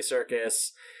Piccadilly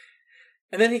Circus.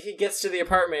 And then he gets to the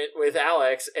apartment with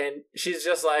Alex, and she's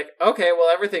just like, okay, well,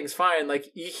 everything's fine. Like,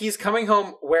 he's coming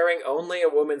home wearing only a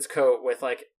woman's coat with,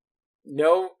 like,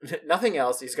 nothing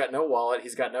else. He's got no wallet.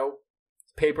 He's got no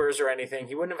papers or anything.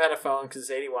 He wouldn't have had a phone because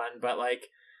it's 81, but, like,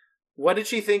 what did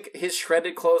she think his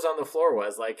shredded clothes on the floor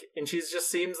was? Like, and she just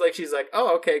seems like she's like,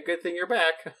 oh, okay, good thing you're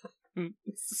back.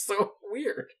 It's so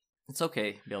weird. It's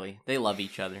okay, Billy. They love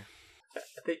each other.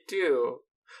 They do.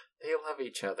 They love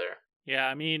each other. Yeah,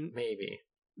 I mean, maybe.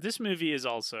 This movie is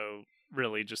also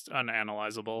really just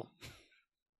unanalyzable.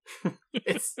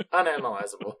 It's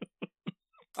unanalyzable.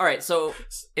 All right, so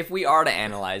if we are to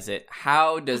analyze it,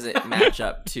 how does it match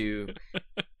up to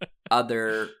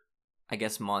other, I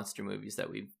guess, monster movies that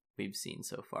we've seen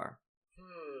so far?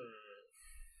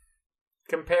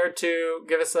 Compared to,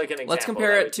 give us like an example. Let's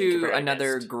compare it to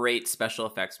another great special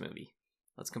effects movie.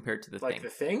 Let's compare it to The Thing. Like The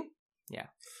Thing? Yeah.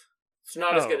 It's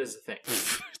not as good as The Thing.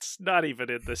 It's not even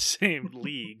in the same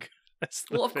league as The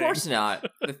Thing. Well, of course not.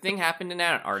 The Thing happened in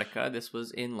Antarctica. This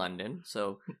was in London.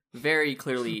 So very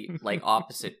clearly like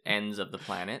opposite ends of the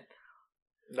planet.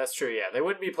 That's true, yeah. They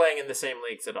wouldn't be playing in the same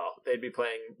leagues at all. They'd be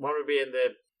playing, one would be in the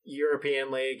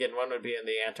European League and one would be in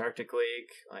the Antarctic League.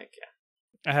 Like,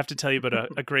 yeah. I have to tell you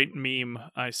about a great meme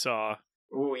I saw.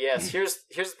 Ooh, yes. Here's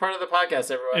the part of the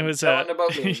podcast, everyone. It was about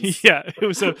memes. Yeah,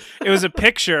 it was a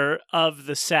picture of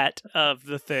the set of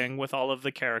The Thing with all of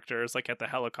the characters, like at the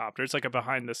helicopters, like a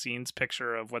behind the scenes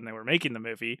picture of when they were making the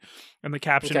movie, and the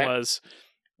caption was,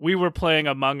 "We were playing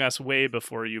Among Us way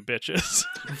before you bitches."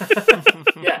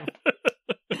 Yeah.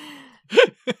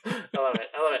 I love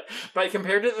it. But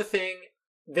compared to The Thing,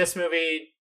 this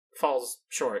movie falls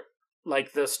short.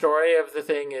 Like, the story of The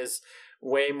Thing is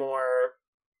way more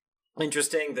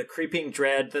interesting. The creeping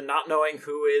dread, the not knowing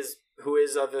who is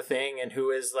of the Thing and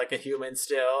who is like a human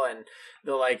still, and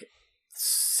the like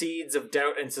seeds of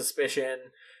doubt and suspicion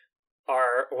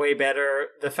are way better.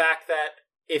 The fact that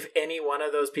if any one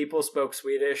of those people spoke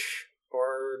Swedish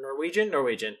or Norwegian,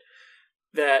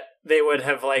 that they would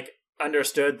have like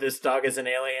understood this dog is an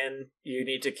alien, you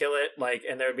need to kill it, like,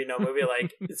 and there would be no movie.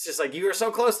 Like, it's just like, you are so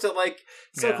close to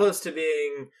close to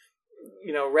being,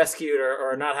 you know, rescued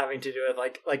or not having to do it.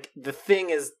 Like The Thing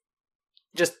is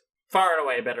just far and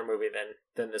away a better movie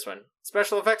than this one.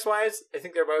 Special effects wise, I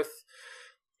think they're both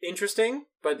interesting,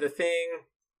 but The Thing,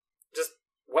 just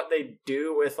what they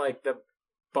do with like the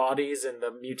bodies and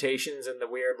the mutations and the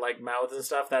weird like mouths and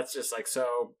stuff, that's just like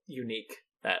so unique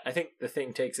that I think The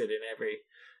Thing takes it in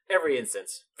every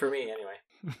instance, for me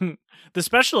anyway. The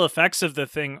special effects of The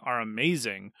Thing are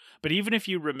amazing, but even if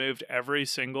you removed every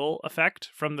single effect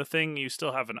from The Thing, you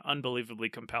still have an unbelievably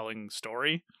compelling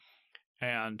story.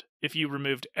 And if you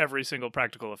removed every single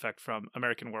practical effect from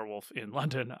American Werewolf in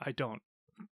London, I don't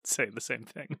say the same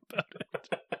thing about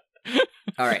it.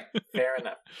 All right. Fair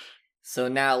enough. So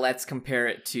now let's compare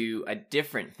it to a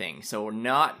different thing. So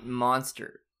not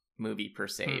monster movie per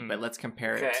se, but let's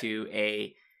compare it to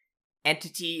a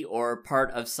entity or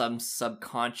part of some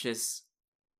subconscious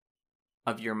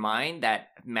of your mind that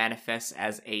manifests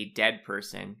as a dead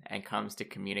person and comes to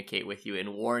communicate with you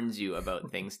and warns you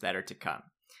about things that are to come.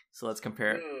 So let's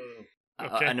compare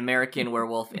An American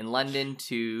Werewolf in London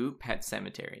to Pet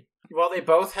Sematary. Well, they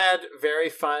both had very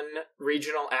fun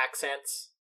regional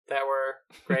accents that were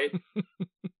great.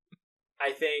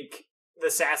 I think the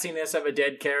sassiness of a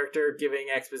dead character giving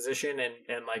exposition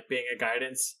and like being a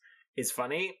guidance is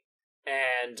funny.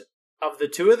 And of the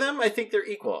two of them, I think they're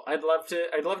equal. I'd love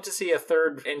to see a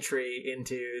third entry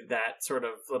into that sort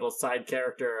of little side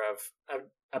character of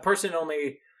a person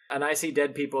only, an I see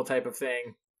dead people type of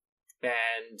thing,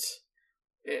 and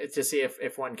to see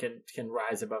if one can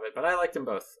rise above it. But I like them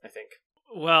both, I think.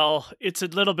 Well, it's a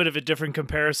little bit of a different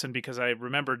comparison because I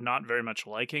remembered not very much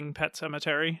liking Pet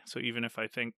Sematary. So even if I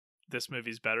think this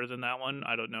movie's better than that one,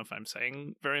 I don't know if I'm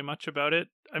saying very much about it.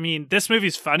 I mean, this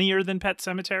movie's funnier than Pet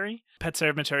Sematary. Pet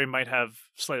Sematary might have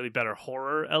slightly better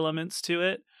horror elements to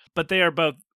it, but they are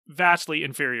both vastly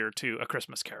inferior to A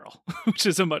Christmas Carol, which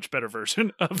is a much better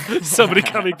version of somebody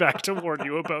coming back to warn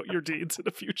you about your deeds in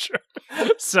the future.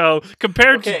 So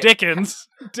compared to Dickens,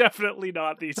 definitely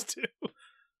not these two.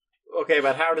 Okay,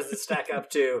 but how does it stack up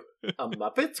to A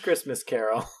Muppets Christmas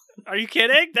Carol? Are you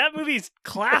kidding? That movie's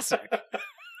classic.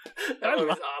 That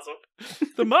movie's awesome.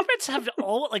 The Muppets have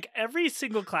every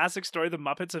single classic story the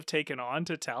Muppets have taken on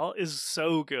to tell is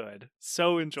so good.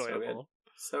 So enjoyable.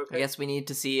 So good. I guess we need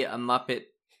to see a Muppet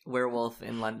Werewolf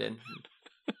in London.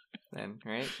 Then,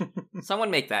 right?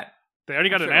 Someone make that. They already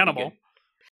got an animal.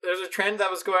 There's a trend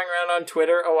that was going around on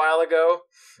Twitter a while ago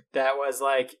that was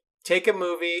like, take a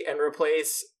movie and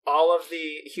replace all of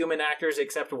the human actors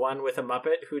except one with a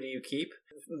Muppet. Who do you keep?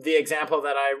 The example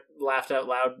that I laughed out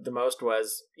loud the most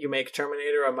was, you make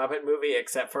Terminator a Muppet movie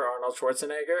except for Arnold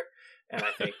Schwarzenegger. And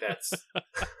I think that's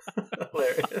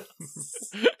hilarious.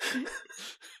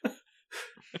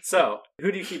 So,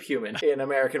 who do you keep human in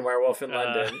American Werewolf in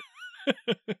London?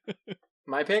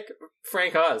 My pick,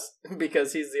 Frank Oz,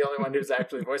 because he's the only one who's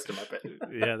actually voiced a Muppet.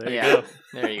 Yeah, there you go.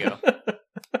 There you go.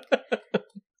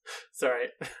 Sorry.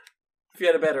 If you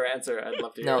had a better answer, I'd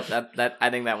love to hear it. No, that I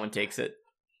think that one takes it.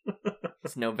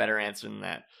 There's no better answer than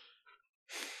that.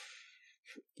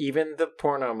 Even the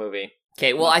porno movie.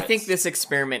 Okay, well, Muppets. I think this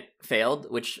experiment failed,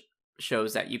 which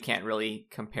shows that you can't really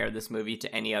compare this movie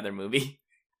to any other movie.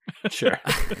 Sure.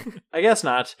 I guess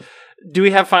not. Do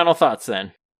we have final thoughts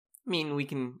then? I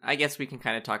mean, I guess we can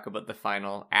kind of talk about the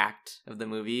final act of the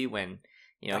movie when,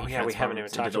 he we haven't even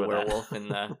talked into the about werewolf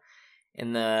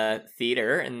in the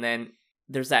theater, and then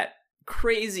there's that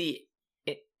crazy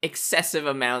excessive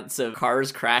amounts of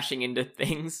cars crashing into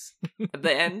things at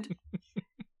the end.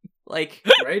 Like,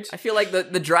 right? I feel like the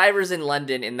drivers in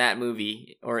London in that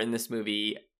movie, or in this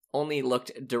movie, only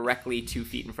looked directly 2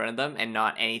 feet in front of them and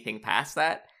not anything past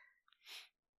that.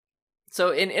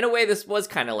 So in a way, this was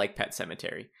kind of like Pet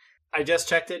Sematary. I just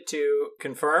checked it to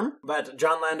confirm, but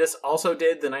John Landis also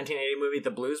did the 1980 movie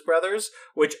The Blues Brothers,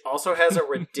 which also has a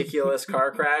ridiculous car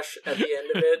crash at the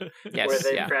end of it, yes, where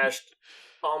they crashed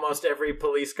almost every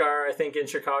police car, I think, in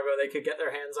Chicago they could get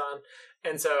their hands on.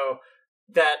 And so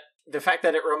the fact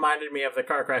that it reminded me of the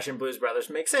car crash in Blues Brothers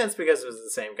makes sense because it was the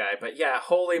same guy. But yeah,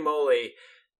 holy moly.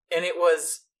 And it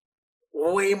was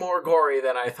way more gory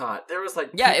than I thought. There was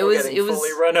like it was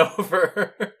fully run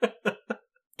over.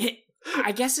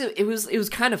 I guess it was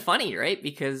kind of funny, right?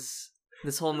 Because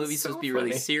this whole movie's supposed to be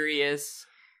really serious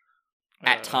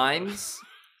at times.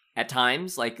 At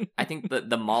times, like, I think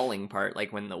the mauling part,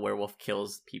 like when the werewolf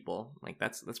kills people, like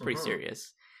that's pretty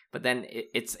serious. But then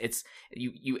it's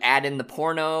you add in the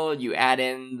porno, you add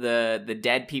in the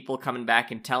dead people coming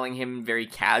back and telling him very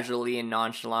casually and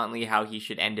nonchalantly how he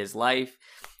should end his life,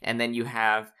 and then you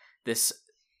have this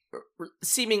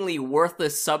seemingly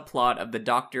worthless subplot of the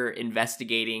doctor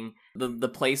investigating the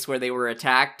place where they were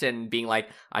attacked and being like,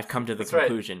 I've come to the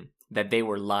conclusion that they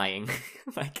were lying.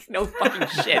 Like, no fucking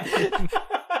shit.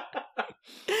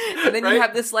 And then you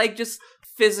have this, like, just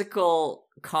physical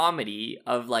comedy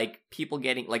of, like, people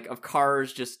getting, like, of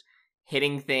cars just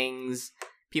hitting things,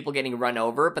 people getting run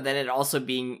over, but then it also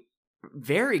being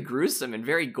very gruesome and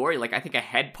very gory. Like, I think a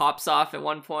head pops off at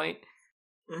one point.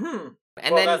 Mm-hmm.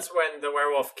 And then that's when the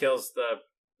werewolf kills the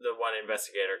one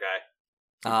investigator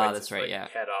guy. Ah, that's right, yeah.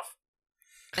 Head off.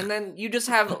 And then you just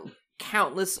have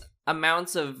countless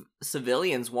amounts of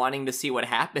civilians wanting to see what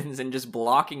happens and just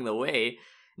blocking the way.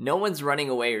 No one's running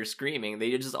away or screaming.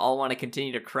 They just all want to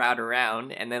continue to crowd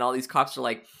around. And then all these cops are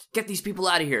like, get these people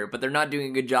out of here. But they're not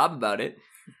doing a good job about it.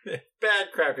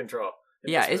 Bad crowd control.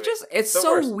 Yeah, it's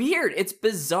so worst. Weird. It's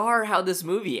bizarre how this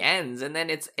movie ends. And then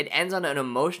it ends on an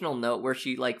emotional note where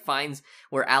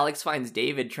where Alex finds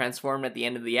David transformed at the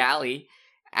end of the alley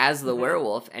as the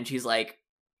werewolf. And she's like,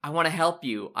 I want to help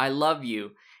you. I love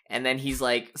you. And then he's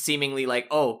like, seemingly like,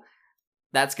 oh,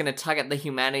 that's going to tug at the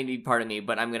humanity part of me,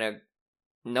 but I'm going to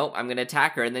nope, I'm gonna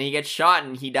attack her. And then he gets shot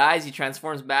and he dies. He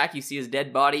transforms back. You see his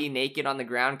dead body naked on the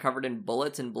ground, covered in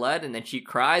bullets and blood. And then she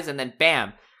cries, and then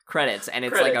bam, credits. And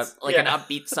it's like an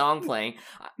upbeat song playing.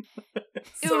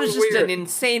 It was just an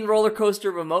insane roller coaster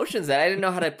of emotions that I didn't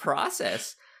know how to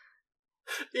process.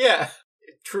 Yeah,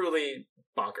 truly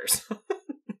bonkers.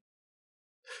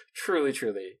 truly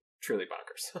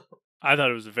bonkers. I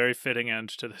thought it was a very fitting end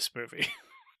to this movie.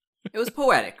 It was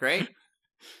poetic, right?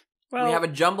 Well, we have a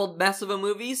jumbled mess of a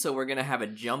movie, so we're gonna have a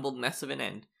jumbled mess of an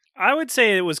end. I would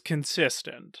say it was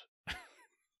consistent.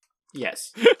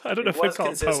 Yes. I don't know if I'd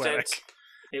call it poetic.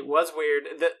 It was weird.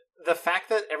 The fact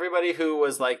that everybody who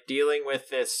was like dealing with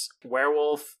this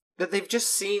werewolf that they've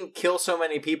just seen kill so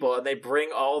many people, and they bring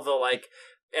all the like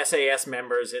SAS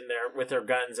members in there with their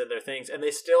guns and their things, and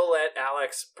they still let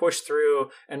Alex push through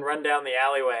and run down the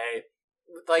alleyway.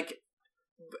 Like,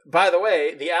 by the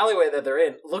way, the alleyway that they're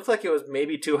in looked like it was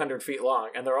maybe 200 feet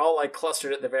long, and they're all like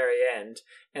clustered at the very end,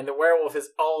 and the werewolf is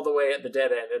all the way at the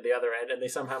dead end at the other end, and they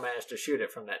somehow managed to shoot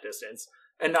it from that distance.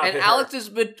 And Alex is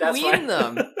between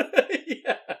them.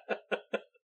 Yeah.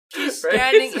 She's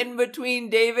standing in between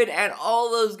David and all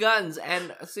those guns,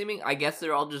 and assuming, I guess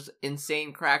they're all just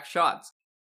insane crack shots.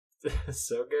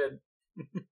 So good.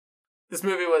 This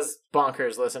movie was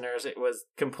bonkers, listeners. It was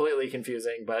completely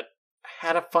confusing, but I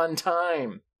had a fun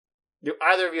time. Do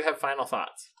either of you have final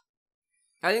thoughts?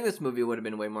 I think this movie would have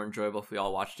been way more enjoyable if we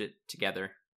all watched it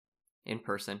together, in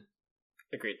person.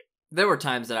 Agreed. There were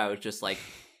times that I was just like,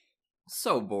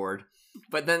 so bored.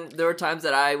 But then there were times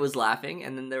that I was laughing,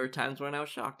 and then there were times when I was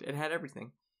shocked. It had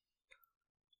everything.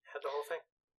 Had the whole thing.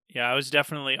 Yeah, I was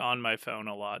definitely on my phone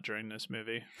a lot during this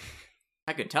movie.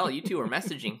 I could tell you two were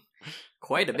messaging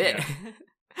quite a bit.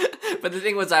 Yeah. But the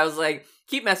thing was, I was like,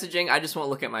 keep messaging, I just won't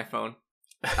look at my phone.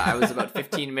 I was about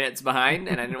 15 minutes behind,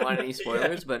 and I didn't want any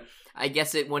spoilers, but I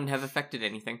guess it wouldn't have affected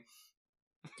anything.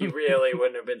 You really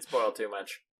wouldn't have been spoiled too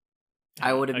much.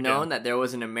 I would have known that there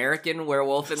was an American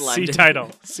werewolf in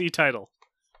London. See title.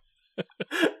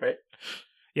 Right.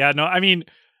 Yeah, no, I mean,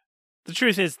 the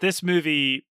truth is, this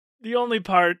movie, the only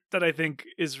part that I think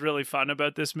is really fun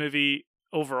about this movie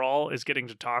overall is getting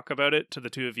to talk about it to the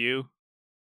two of you.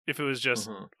 If it was just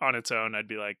on its own, I'd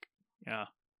be like, yeah.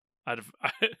 I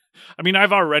mean,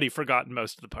 I've already forgotten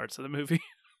most of the parts of the movie.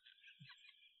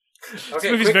 Okay, this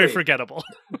movie's very forgettable.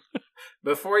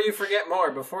 Before you forget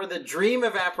more, before the dream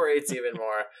evaporates even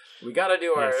more, we got to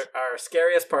do our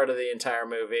scariest part of the entire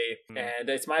movie. And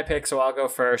it's my pick, so I'll go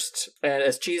first. And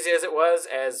as cheesy as it was,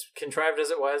 as contrived as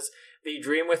it was, the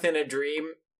dream within a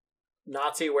dream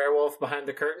Nazi werewolf behind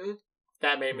the curtain,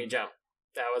 that made me jump.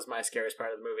 That was my scariest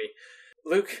part of the movie.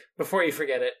 Luke, before you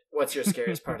forget it, what's your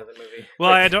scariest part of the movie?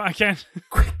 Well,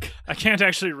 I can't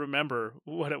actually remember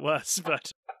what it was,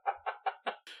 but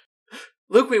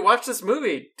Luke, we watched this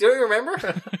movie. Do you remember?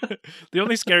 The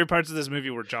only scary parts of this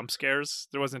movie were jump scares.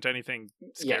 There wasn't anything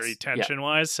scary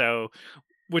tension-wise, so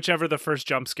whichever the first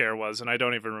jump scare was, and I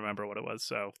don't even remember what it was,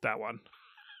 so that one.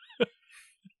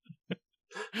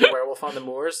 The werewolf on the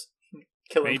moors?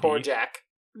 Killing poor Jack.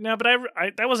 No, but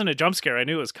I that wasn't a jump scare. I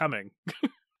knew it was coming.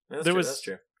 That's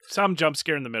true. Some jump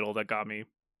scare in the middle that got me.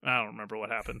 I don't remember what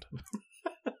happened.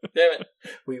 Damn it.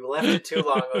 We left it too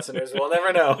long, listeners. We'll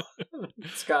never know.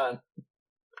 It's gone.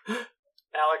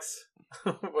 Alex,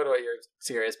 what about your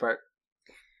serious part?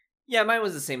 Yeah, mine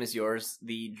was the same as yours.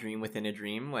 The dream within a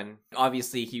dream, when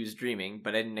obviously he was dreaming,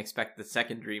 but I didn't expect the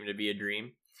second dream to be a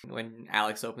dream. When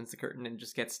Alex opens the curtain and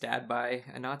just gets stabbed by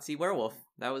a Nazi werewolf.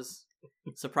 That was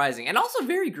surprising. And also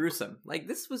very gruesome. Like,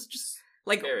 this was just,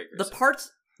 like, the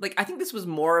parts, like, I think this was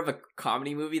more of a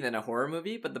comedy movie than a horror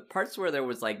movie, but the parts where there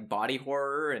was, like, body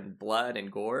horror and blood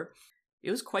and gore,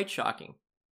 it was quite shocking.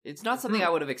 It's not something I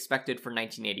would have expected for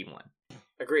 1981.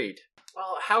 Agreed.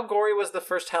 Well, how gory was the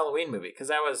first Halloween movie? Because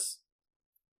that was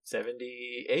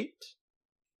 78?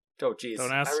 Oh, jeez.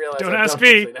 Don't ask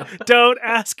me. Don't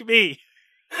ask me.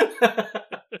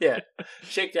 Yeah.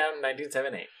 Shakedown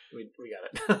 1978. We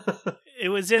got it. It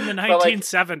was in the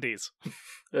 1970s.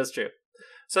 That's true.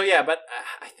 So yeah, but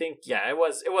I think it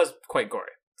was quite gory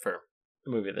for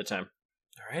the movie at the time.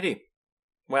 Alrighty.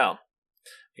 Well,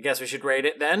 I guess we should rate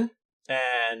it then.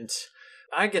 And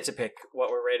I get to pick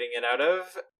what we're rating it out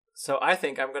of. So I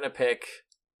think I'm going to pick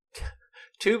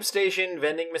Tube Station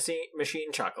vending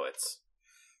machine chocolates,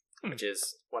 which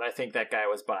is what I think that guy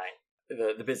was buying,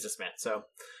 the businessman. So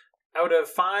out of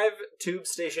 5 Tube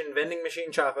Station vending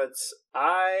machine chocolates,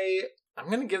 I'm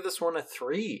going to give this one a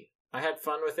 3. I had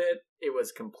fun with it. It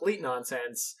was complete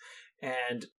nonsense.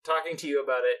 And talking to you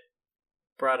about it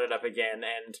brought it up again.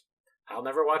 And I'll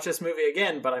never watch this movie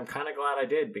again, but I'm kind of glad I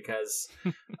did because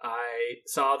I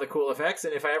saw the cool effects.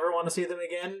 And if I ever want to see them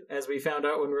again, as we found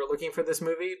out when we were looking for this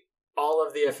movie, all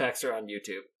of the effects are on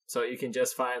YouTube. So you can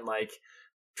just find like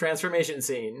transformation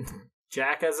scene,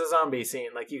 Jack as a zombie scene.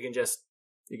 Like you can just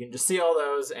see all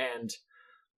those, and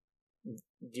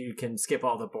you can skip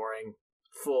all the boring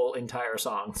full entire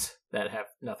songs that have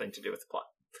nothing to do with the plot.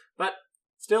 But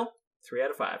still, 3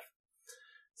 out of 5.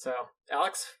 So,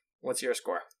 Alex, what's your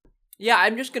score? Yeah,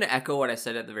 I'm just going to echo what I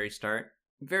said at the very start.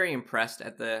 Very impressed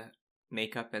at the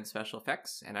makeup and special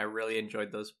effects, and I really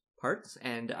enjoyed those parts,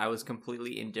 and I was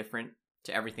completely indifferent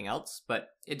to everything else, but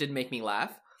it did make me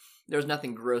laugh. There was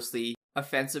nothing grossly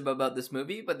offensive about this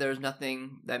movie, but there's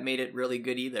nothing that made it really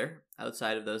good either,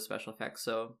 outside of those special effects,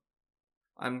 so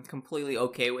I'm completely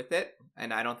okay with it,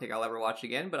 and I don't think I'll ever watch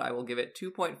again, but I will give it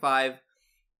 2.5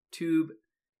 tube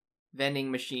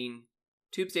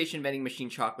station vending machine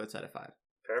chocolates out of 5.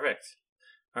 Perfect.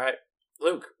 All right.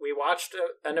 Luke, we watched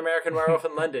An American Werewolf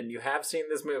in London. You have seen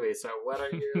this movie, so what are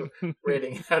you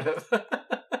rating out of?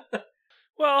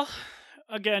 Well,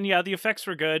 again, yeah, the effects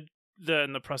were good. The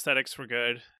prosthetics were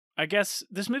good. I guess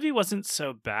this movie wasn't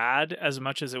so bad as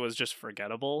much as it was just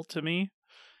forgettable to me.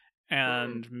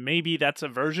 And maybe that's a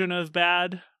version of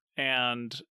bad.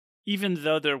 And even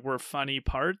though there were funny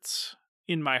parts,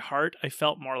 in my heart, I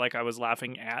felt more like I was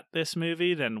laughing at this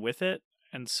movie than with it.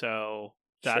 And so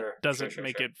that doesn't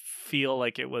make it feel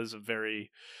like it was a very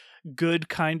good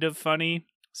kind of funny.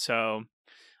 So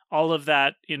all of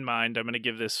that in mind, I'm going to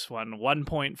give this one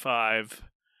 1.5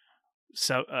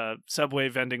 Subway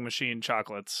vending machine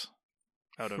chocolates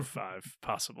out of 5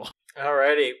 possible.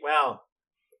 Alrighty. Well,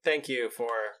 thank you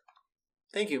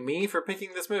me for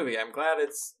picking this movie. I'm glad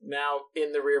it's now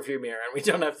in the rearview mirror and we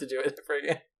don't have to do it ever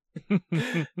again.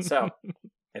 So,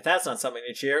 if that's not something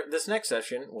to cheer, this next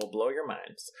session will blow your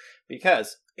minds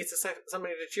because it's a something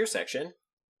to cheer section,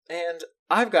 and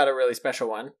I've got a really special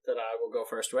one that I will go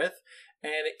first with,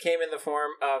 and it came in the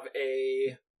form of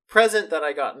a present that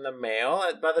I got in the mail.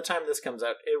 By the time this comes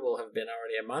out, it will have been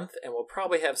already a month, and we'll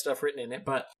probably have stuff written in it,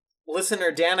 but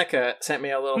listener Danica sent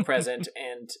me a little present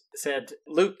and said,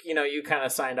 Luke, you kind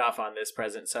of signed off on this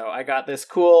present, so I got this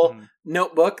cool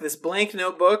notebook, this blank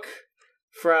notebook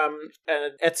from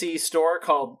an Etsy store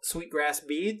called Sweetgrass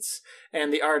Beads,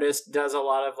 and the artist does a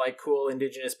lot of like cool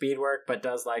indigenous beadwork, but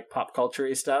does like pop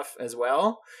culture-y stuff as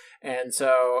well. And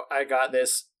so I got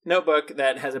this notebook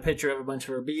that has a picture of a bunch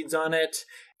of her beads on it.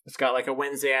 It's got like a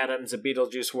Wednesday Addams, a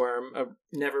Beetlejuice worm, a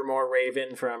Nevermore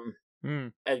Raven from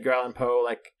Edgar Allan Poe.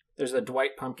 Like there's a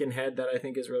Dwight Pumpkinhead that I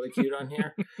think is really cute on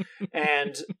here.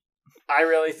 And I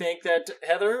really think that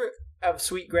Heather of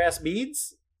Sweetgrass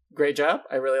Beads, great job.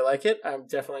 I really like it. I'm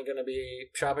definitely going to be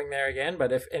shopping there again,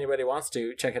 but if anybody wants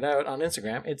to check it out on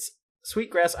Instagram, it's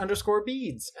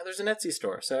sweetgrass_beads, and there's an Etsy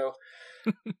store. So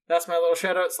that's my little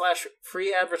shout out /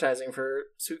 free advertising for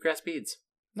Sweetgrass Beads.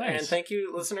 Nice. And thank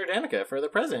you, listener Danica, for the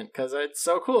present, because it's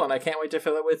so cool, and I can't wait to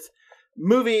fill it with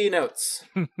movie notes.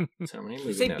 So many movie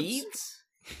notes. Say beads?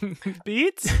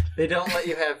 Beads? They don't let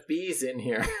you have bees in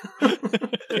here.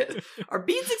 Yes. Are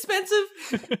beads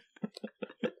expensive?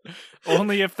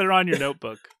 Only if they're on your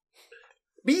notebook.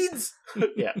 Beads?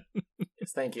 Yeah.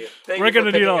 Yes, thank you. We're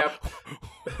gonna need a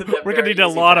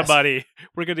lot of money.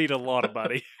 We're gonna need a lot of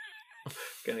money.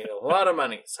 Gonna need a lot of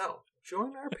money. So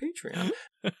join our Patreon.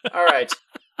 All right.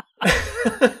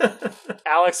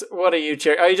 Alex, what are you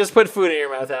cheering? Oh, you just put food in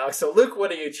your mouth, Alex. So Luke,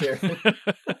 what are you cheering?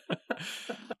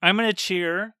 I'm gonna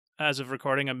cheer, as of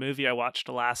recording, a movie I watched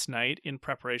last night in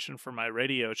preparation for my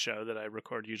radio show that I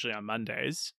record usually on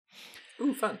Mondays.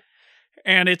 Ooh, fun.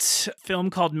 And it's a film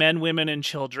called Men, Women, and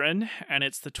Children, and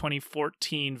it's the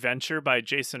 2014 venture by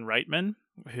Jason Reitman,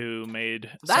 who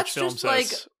made such films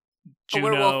as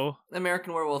Juno.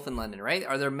 American Werewolf in London, right?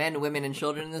 Are there men, women, and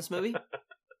children in this movie?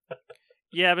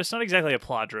 Yeah, but it's not exactly a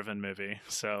plot-driven movie,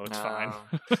 so it's fine.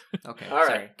 Okay, all right.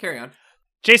 Sorry. Carry on.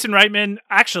 Jason Reitman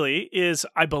actually is,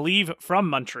 I believe, from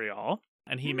Montreal,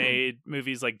 and he made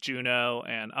movies like Juno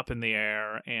and Up in the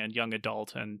Air and Young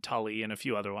Adult and Tully and a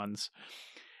few other ones.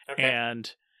 Okay. And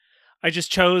I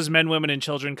just chose Men, Women, and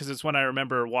Children because it's one I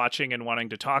remember watching and wanting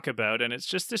to talk about, and it's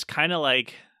just this kind of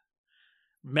like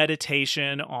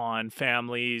meditation on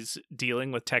families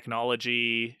dealing with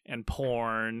technology and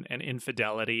porn and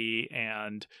infidelity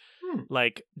and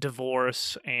like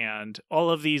divorce and all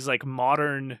of these like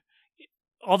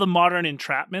all the modern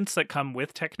entrapments that come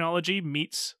with technology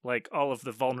meets like all of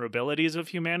the vulnerabilities of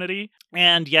humanity,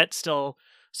 and yet still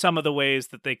some of the ways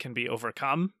that they can be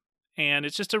overcome. And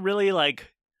it's just a really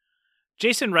like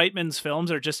Jason Reitman's films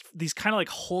are just these kind of like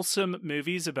wholesome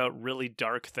movies about really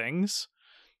dark things.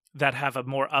 that have a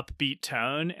more upbeat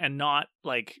tone and not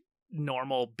like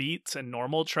normal beats and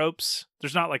normal tropes.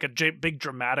 There's not like a big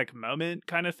dramatic moment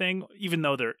kind of thing, even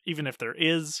if there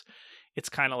is, it's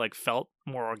kind of like felt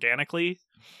more organically.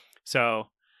 So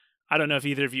I don't know if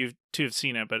either of you two have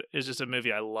seen it, but it's just a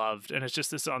movie I loved. And it's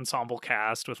just this ensemble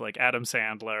cast with like Adam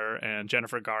Sandler and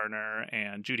Jennifer Garner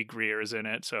and Judy Greer is in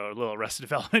it. So a little Arrested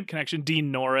Development connection.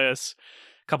 Dean Norris,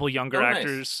 a couple younger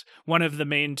actors. Nice. One of the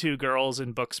main two girls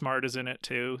in Booksmart is in it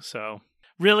too. So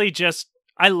really just,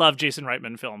 I love Jason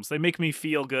Reitman films. They make me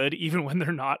feel good even when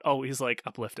they're not always like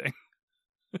uplifting.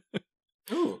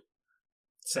 Ooh,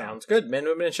 sounds good. Men,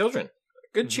 women, and children.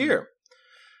 Good cheer.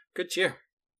 Good cheer.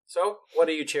 So, what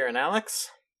are you cheering, Alex?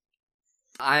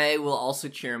 I will also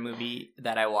cheer a movie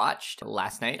that I watched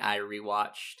last night. I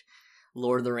rewatched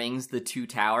Lord of the Rings: The Two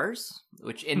Towers,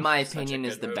 which in my opinion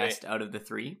is the best out of the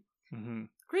three. Mm-hmm.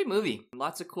 Great movie.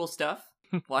 Lots of cool stuff.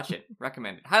 Watch it.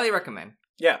 Recommend it. Highly recommend.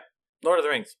 Yeah. Lord of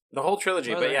the Rings. The whole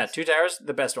trilogy. But yeah, Two Towers,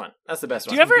 the best one. That's the best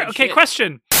one. Do you ever... Okay,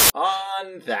 question.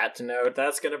 On that note,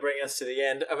 that's going to bring us to the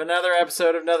end of another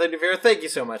episode of Nothing to Fear. Thank you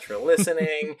so much for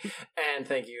listening. And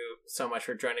thank you so much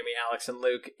for joining me, Alex and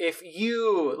Luke. If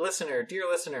you, dear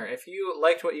listener, if you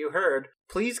liked what you heard,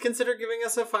 please consider giving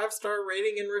us a 5-star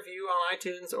rating and review on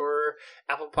iTunes or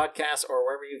Apple Podcasts or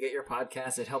wherever you get your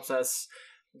podcasts. It helps us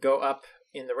go up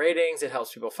in the ratings. It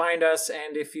helps people find us.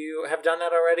 And if you have done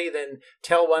that already, then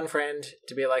tell one friend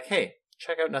to be like, hey,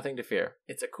 check out Nothing to Fear.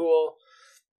 It's a cool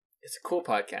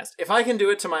podcast. If I can do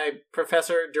it to my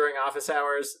professor during office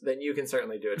hours, then you can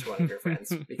certainly do it to one of your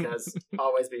friends, because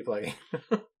always be plugging.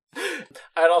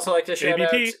 I'd also like to shout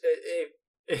ABP.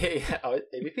 out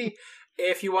ABP.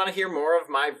 If you want to hear more of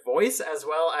my voice as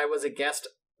well, I was a guest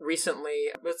recently.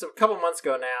 It's a couple months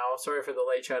ago now. Sorry for the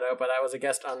late shout out, but I was a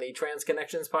guest on the Trans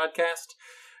Connections podcast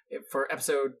for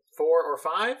episode 4 or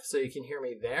 5, so you can hear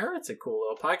me there. It's a cool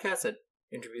little podcast that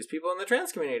interviews people in the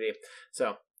trans community.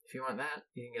 So if you want that,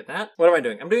 you can get that. What am I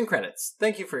doing? I'm doing credits.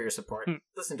 Thank you for your support.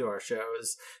 Listen to our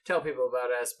shows. Tell people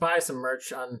about us. Buy some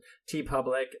merch on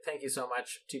TeePublic. Thank you so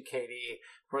much to Katie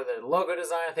for the logo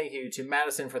design. Thank you to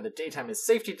Madison for the Daytime is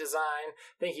Safety design.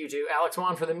 Thank you to Alex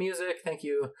Wan for the music. Thank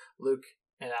you, Luke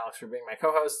and Alex, for being my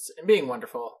co-hosts and being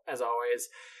wonderful, as always.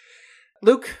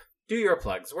 Luke, do your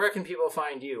plugs. Where can people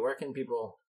find you? Where can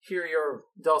people hear your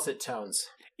dulcet tones?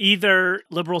 Either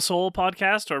Liberal Soul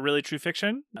Podcast or Really True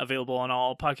Fiction, available on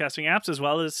all podcasting apps, as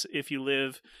well as if you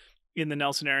live in the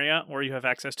Nelson area or you have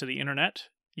access to the internet,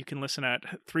 you can listen at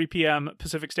 3 p.m.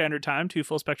 Pacific Standard Time to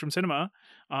Full Spectrum Cinema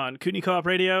on Kootenai Co-op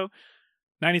Radio,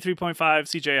 93.5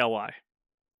 CJLY.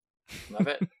 Love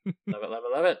it. Love it, love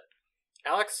it, love it.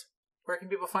 Alex, where can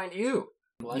people find you?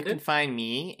 London? You can find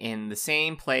me in the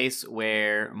same place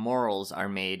where morals are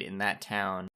made in that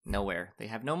town. Nowhere. They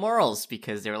have no morals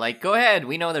because they're like, go ahead,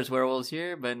 we know there's werewolves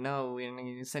here, but no, we're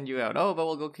going to send you out. Oh, but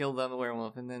we'll go kill the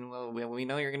werewolf, and then we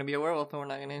know you're going to be a werewolf, but we're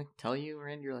not going to tell you or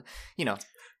end your life. You know,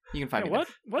 you can find me what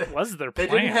there. What was their plan?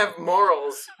 They didn't have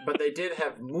morals, but they did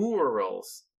have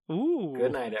morals. Ooh.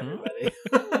 Good night, everybody.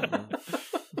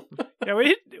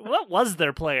 Yeah, what was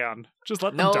their plan? Just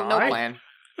let them die? No plan.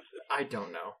 I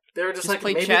don't know. They were just like,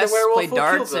 play maybe chess, the werewolf play will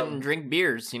darts, kill them. and drink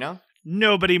beers, you know?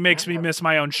 Nobody makes me miss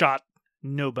my own shot.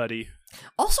 Nobody.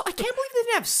 Also, I can't believe they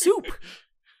didn't have soup.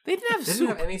 They didn't have They soup.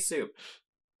 didn't have any soup.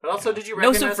 But also, did you No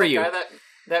recognize soup for that you. guy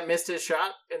that missed his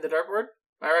shot in the dartboard?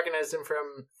 I recognized him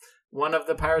from one of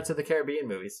the Pirates of the Caribbean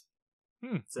movies.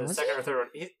 It's the second or third one.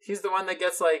 He's the one that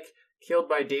gets like killed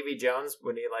by Davy Jones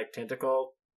when he like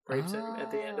tentacle rapes him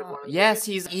at the end of one of the Yes,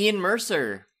 movies. he's Ian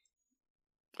Mercer.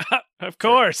 Of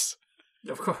course.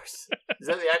 Of course. Is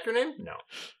that the actor name? No.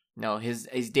 No, he's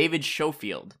David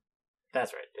Schofield.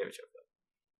 That's right, David Schofield.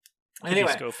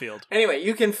 Anyway, Schofield. Anyway,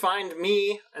 you can find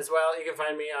me as well. You can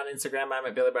find me on Instagram. I'm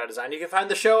at Billy Brown Design. You can find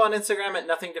the show on Instagram at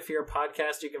Nothing to Fear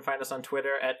Podcast. You can find us on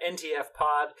Twitter at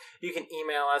NTFPod. You can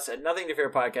email us at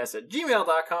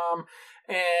nothingtofearpodcast@gmail.com.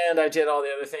 And I did all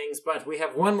the other things, but we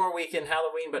have one more week in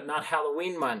Halloween, but not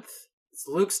Halloween month. It's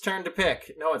Luke's turn to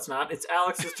pick. No, it's not. It's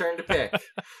Alex's turn to pick.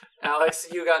 Alex,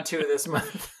 you got 2 this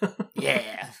month.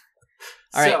 Yeah.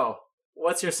 All right. So,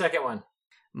 what's your second one?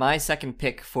 My second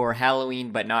pick for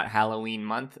Halloween, but not Halloween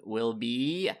month, will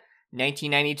be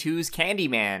 1992's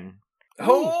Candyman.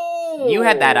 Oh! You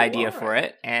had that idea for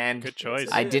it, and good choice.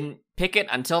 I didn't pick it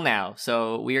until now.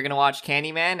 So we are going to watch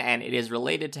Candyman, and it is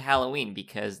related to Halloween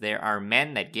because there are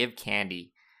men that give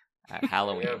candy at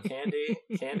Halloween. Candy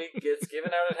gets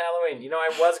given out at Halloween. You know, I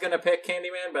was going to pick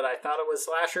Candyman, but I thought it was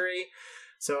slashery.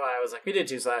 So I was like, we did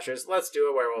 2 slashers. Let's do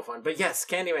a werewolf one. But yes,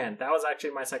 Candyman. That was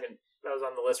actually my second. That was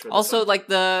on the list for this Also, one. like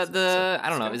the I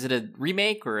don't know, is it a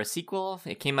remake or a sequel?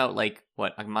 It came out like,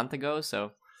 what, a month ago?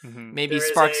 So Maybe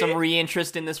spark some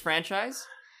re-interest in this franchise?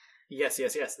 Yes.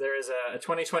 There is a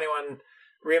 2021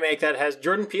 remake that has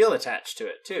Jordan Peele attached to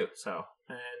it, too. So,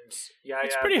 and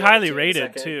it's pretty highly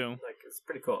rated, too. Like, it's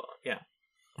pretty cool. Yeah.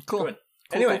 Cool.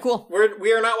 Anyway, cool.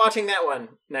 We are not watching that one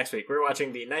next week. We're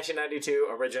watching the 1992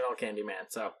 original Candyman.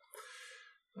 So,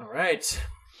 all right.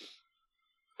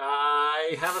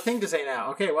 I have a thing to say now.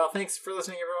 Okay, well, thanks for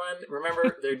listening, everyone.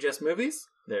 Remember, they're just movies.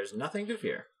 There's nothing to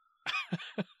fear.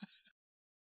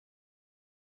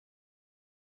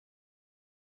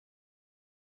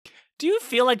 Do you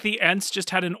feel like the Ents just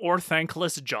had an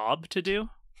thankless job to do?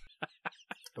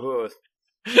 Ooh.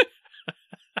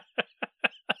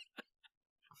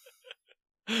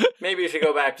 Maybe you should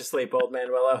go back to sleep, old man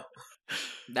Willow.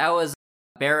 That was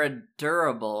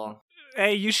Baradurable.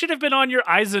 Hey, you should have been on your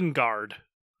Isengard.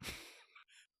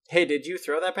 Hey, did you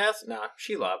throw that pass? Nah,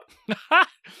 Shelob.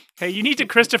 Hey, you need to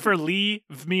Christopher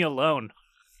Leave me alone.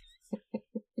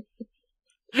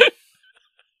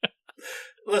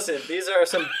 Listen, these are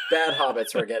some bad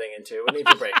hobbits we're getting into. We need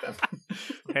to break them.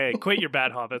 Hey, quit your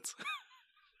bad hobbits.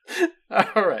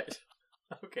 All right.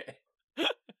 Okay.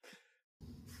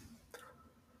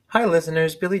 Hi,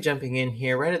 listeners. Billy jumping in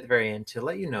here right at the very end to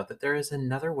let you know that there is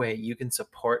another way you can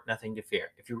support Nothing to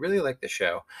Fear. If you really like the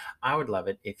show, I would love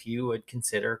it if you would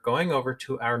consider going over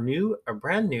to our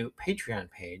brand new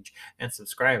Patreon page and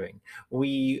subscribing.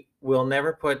 We will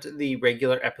never put the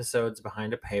regular episodes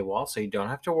behind a paywall, so you don't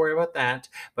have to worry about that.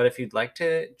 But if you'd like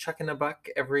to chuck in a buck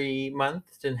every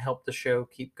month and help the show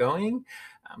keep going,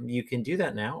 you can do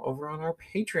that now over on our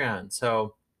Patreon.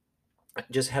 So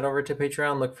just head over to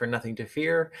Patreon, look for Nothing to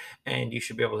Fear, and you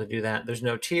should be able to do that. There's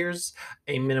no tiers.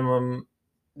 A minimum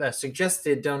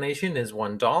suggested donation is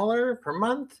 $1 per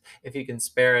month. If you can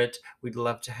spare it, we'd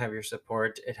love to have your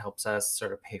support. It helps us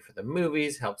sort of pay for the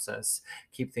movies, helps us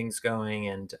keep things going,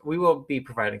 and we will be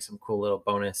providing some cool little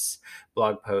bonus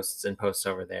blog posts and posts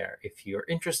over there if you're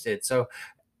interested. So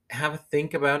have a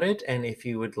think about it, and if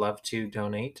you would love to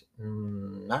donate,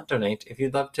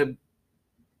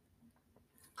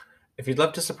 if you'd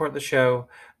love to support the show,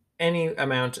 any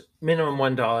amount, minimum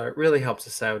 $1, really helps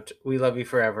us out. We love you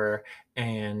forever,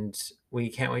 and we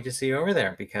can't wait to see you over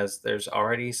there because there's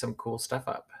already some cool stuff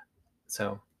up.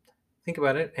 So think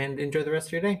about it and enjoy the rest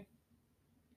of your day.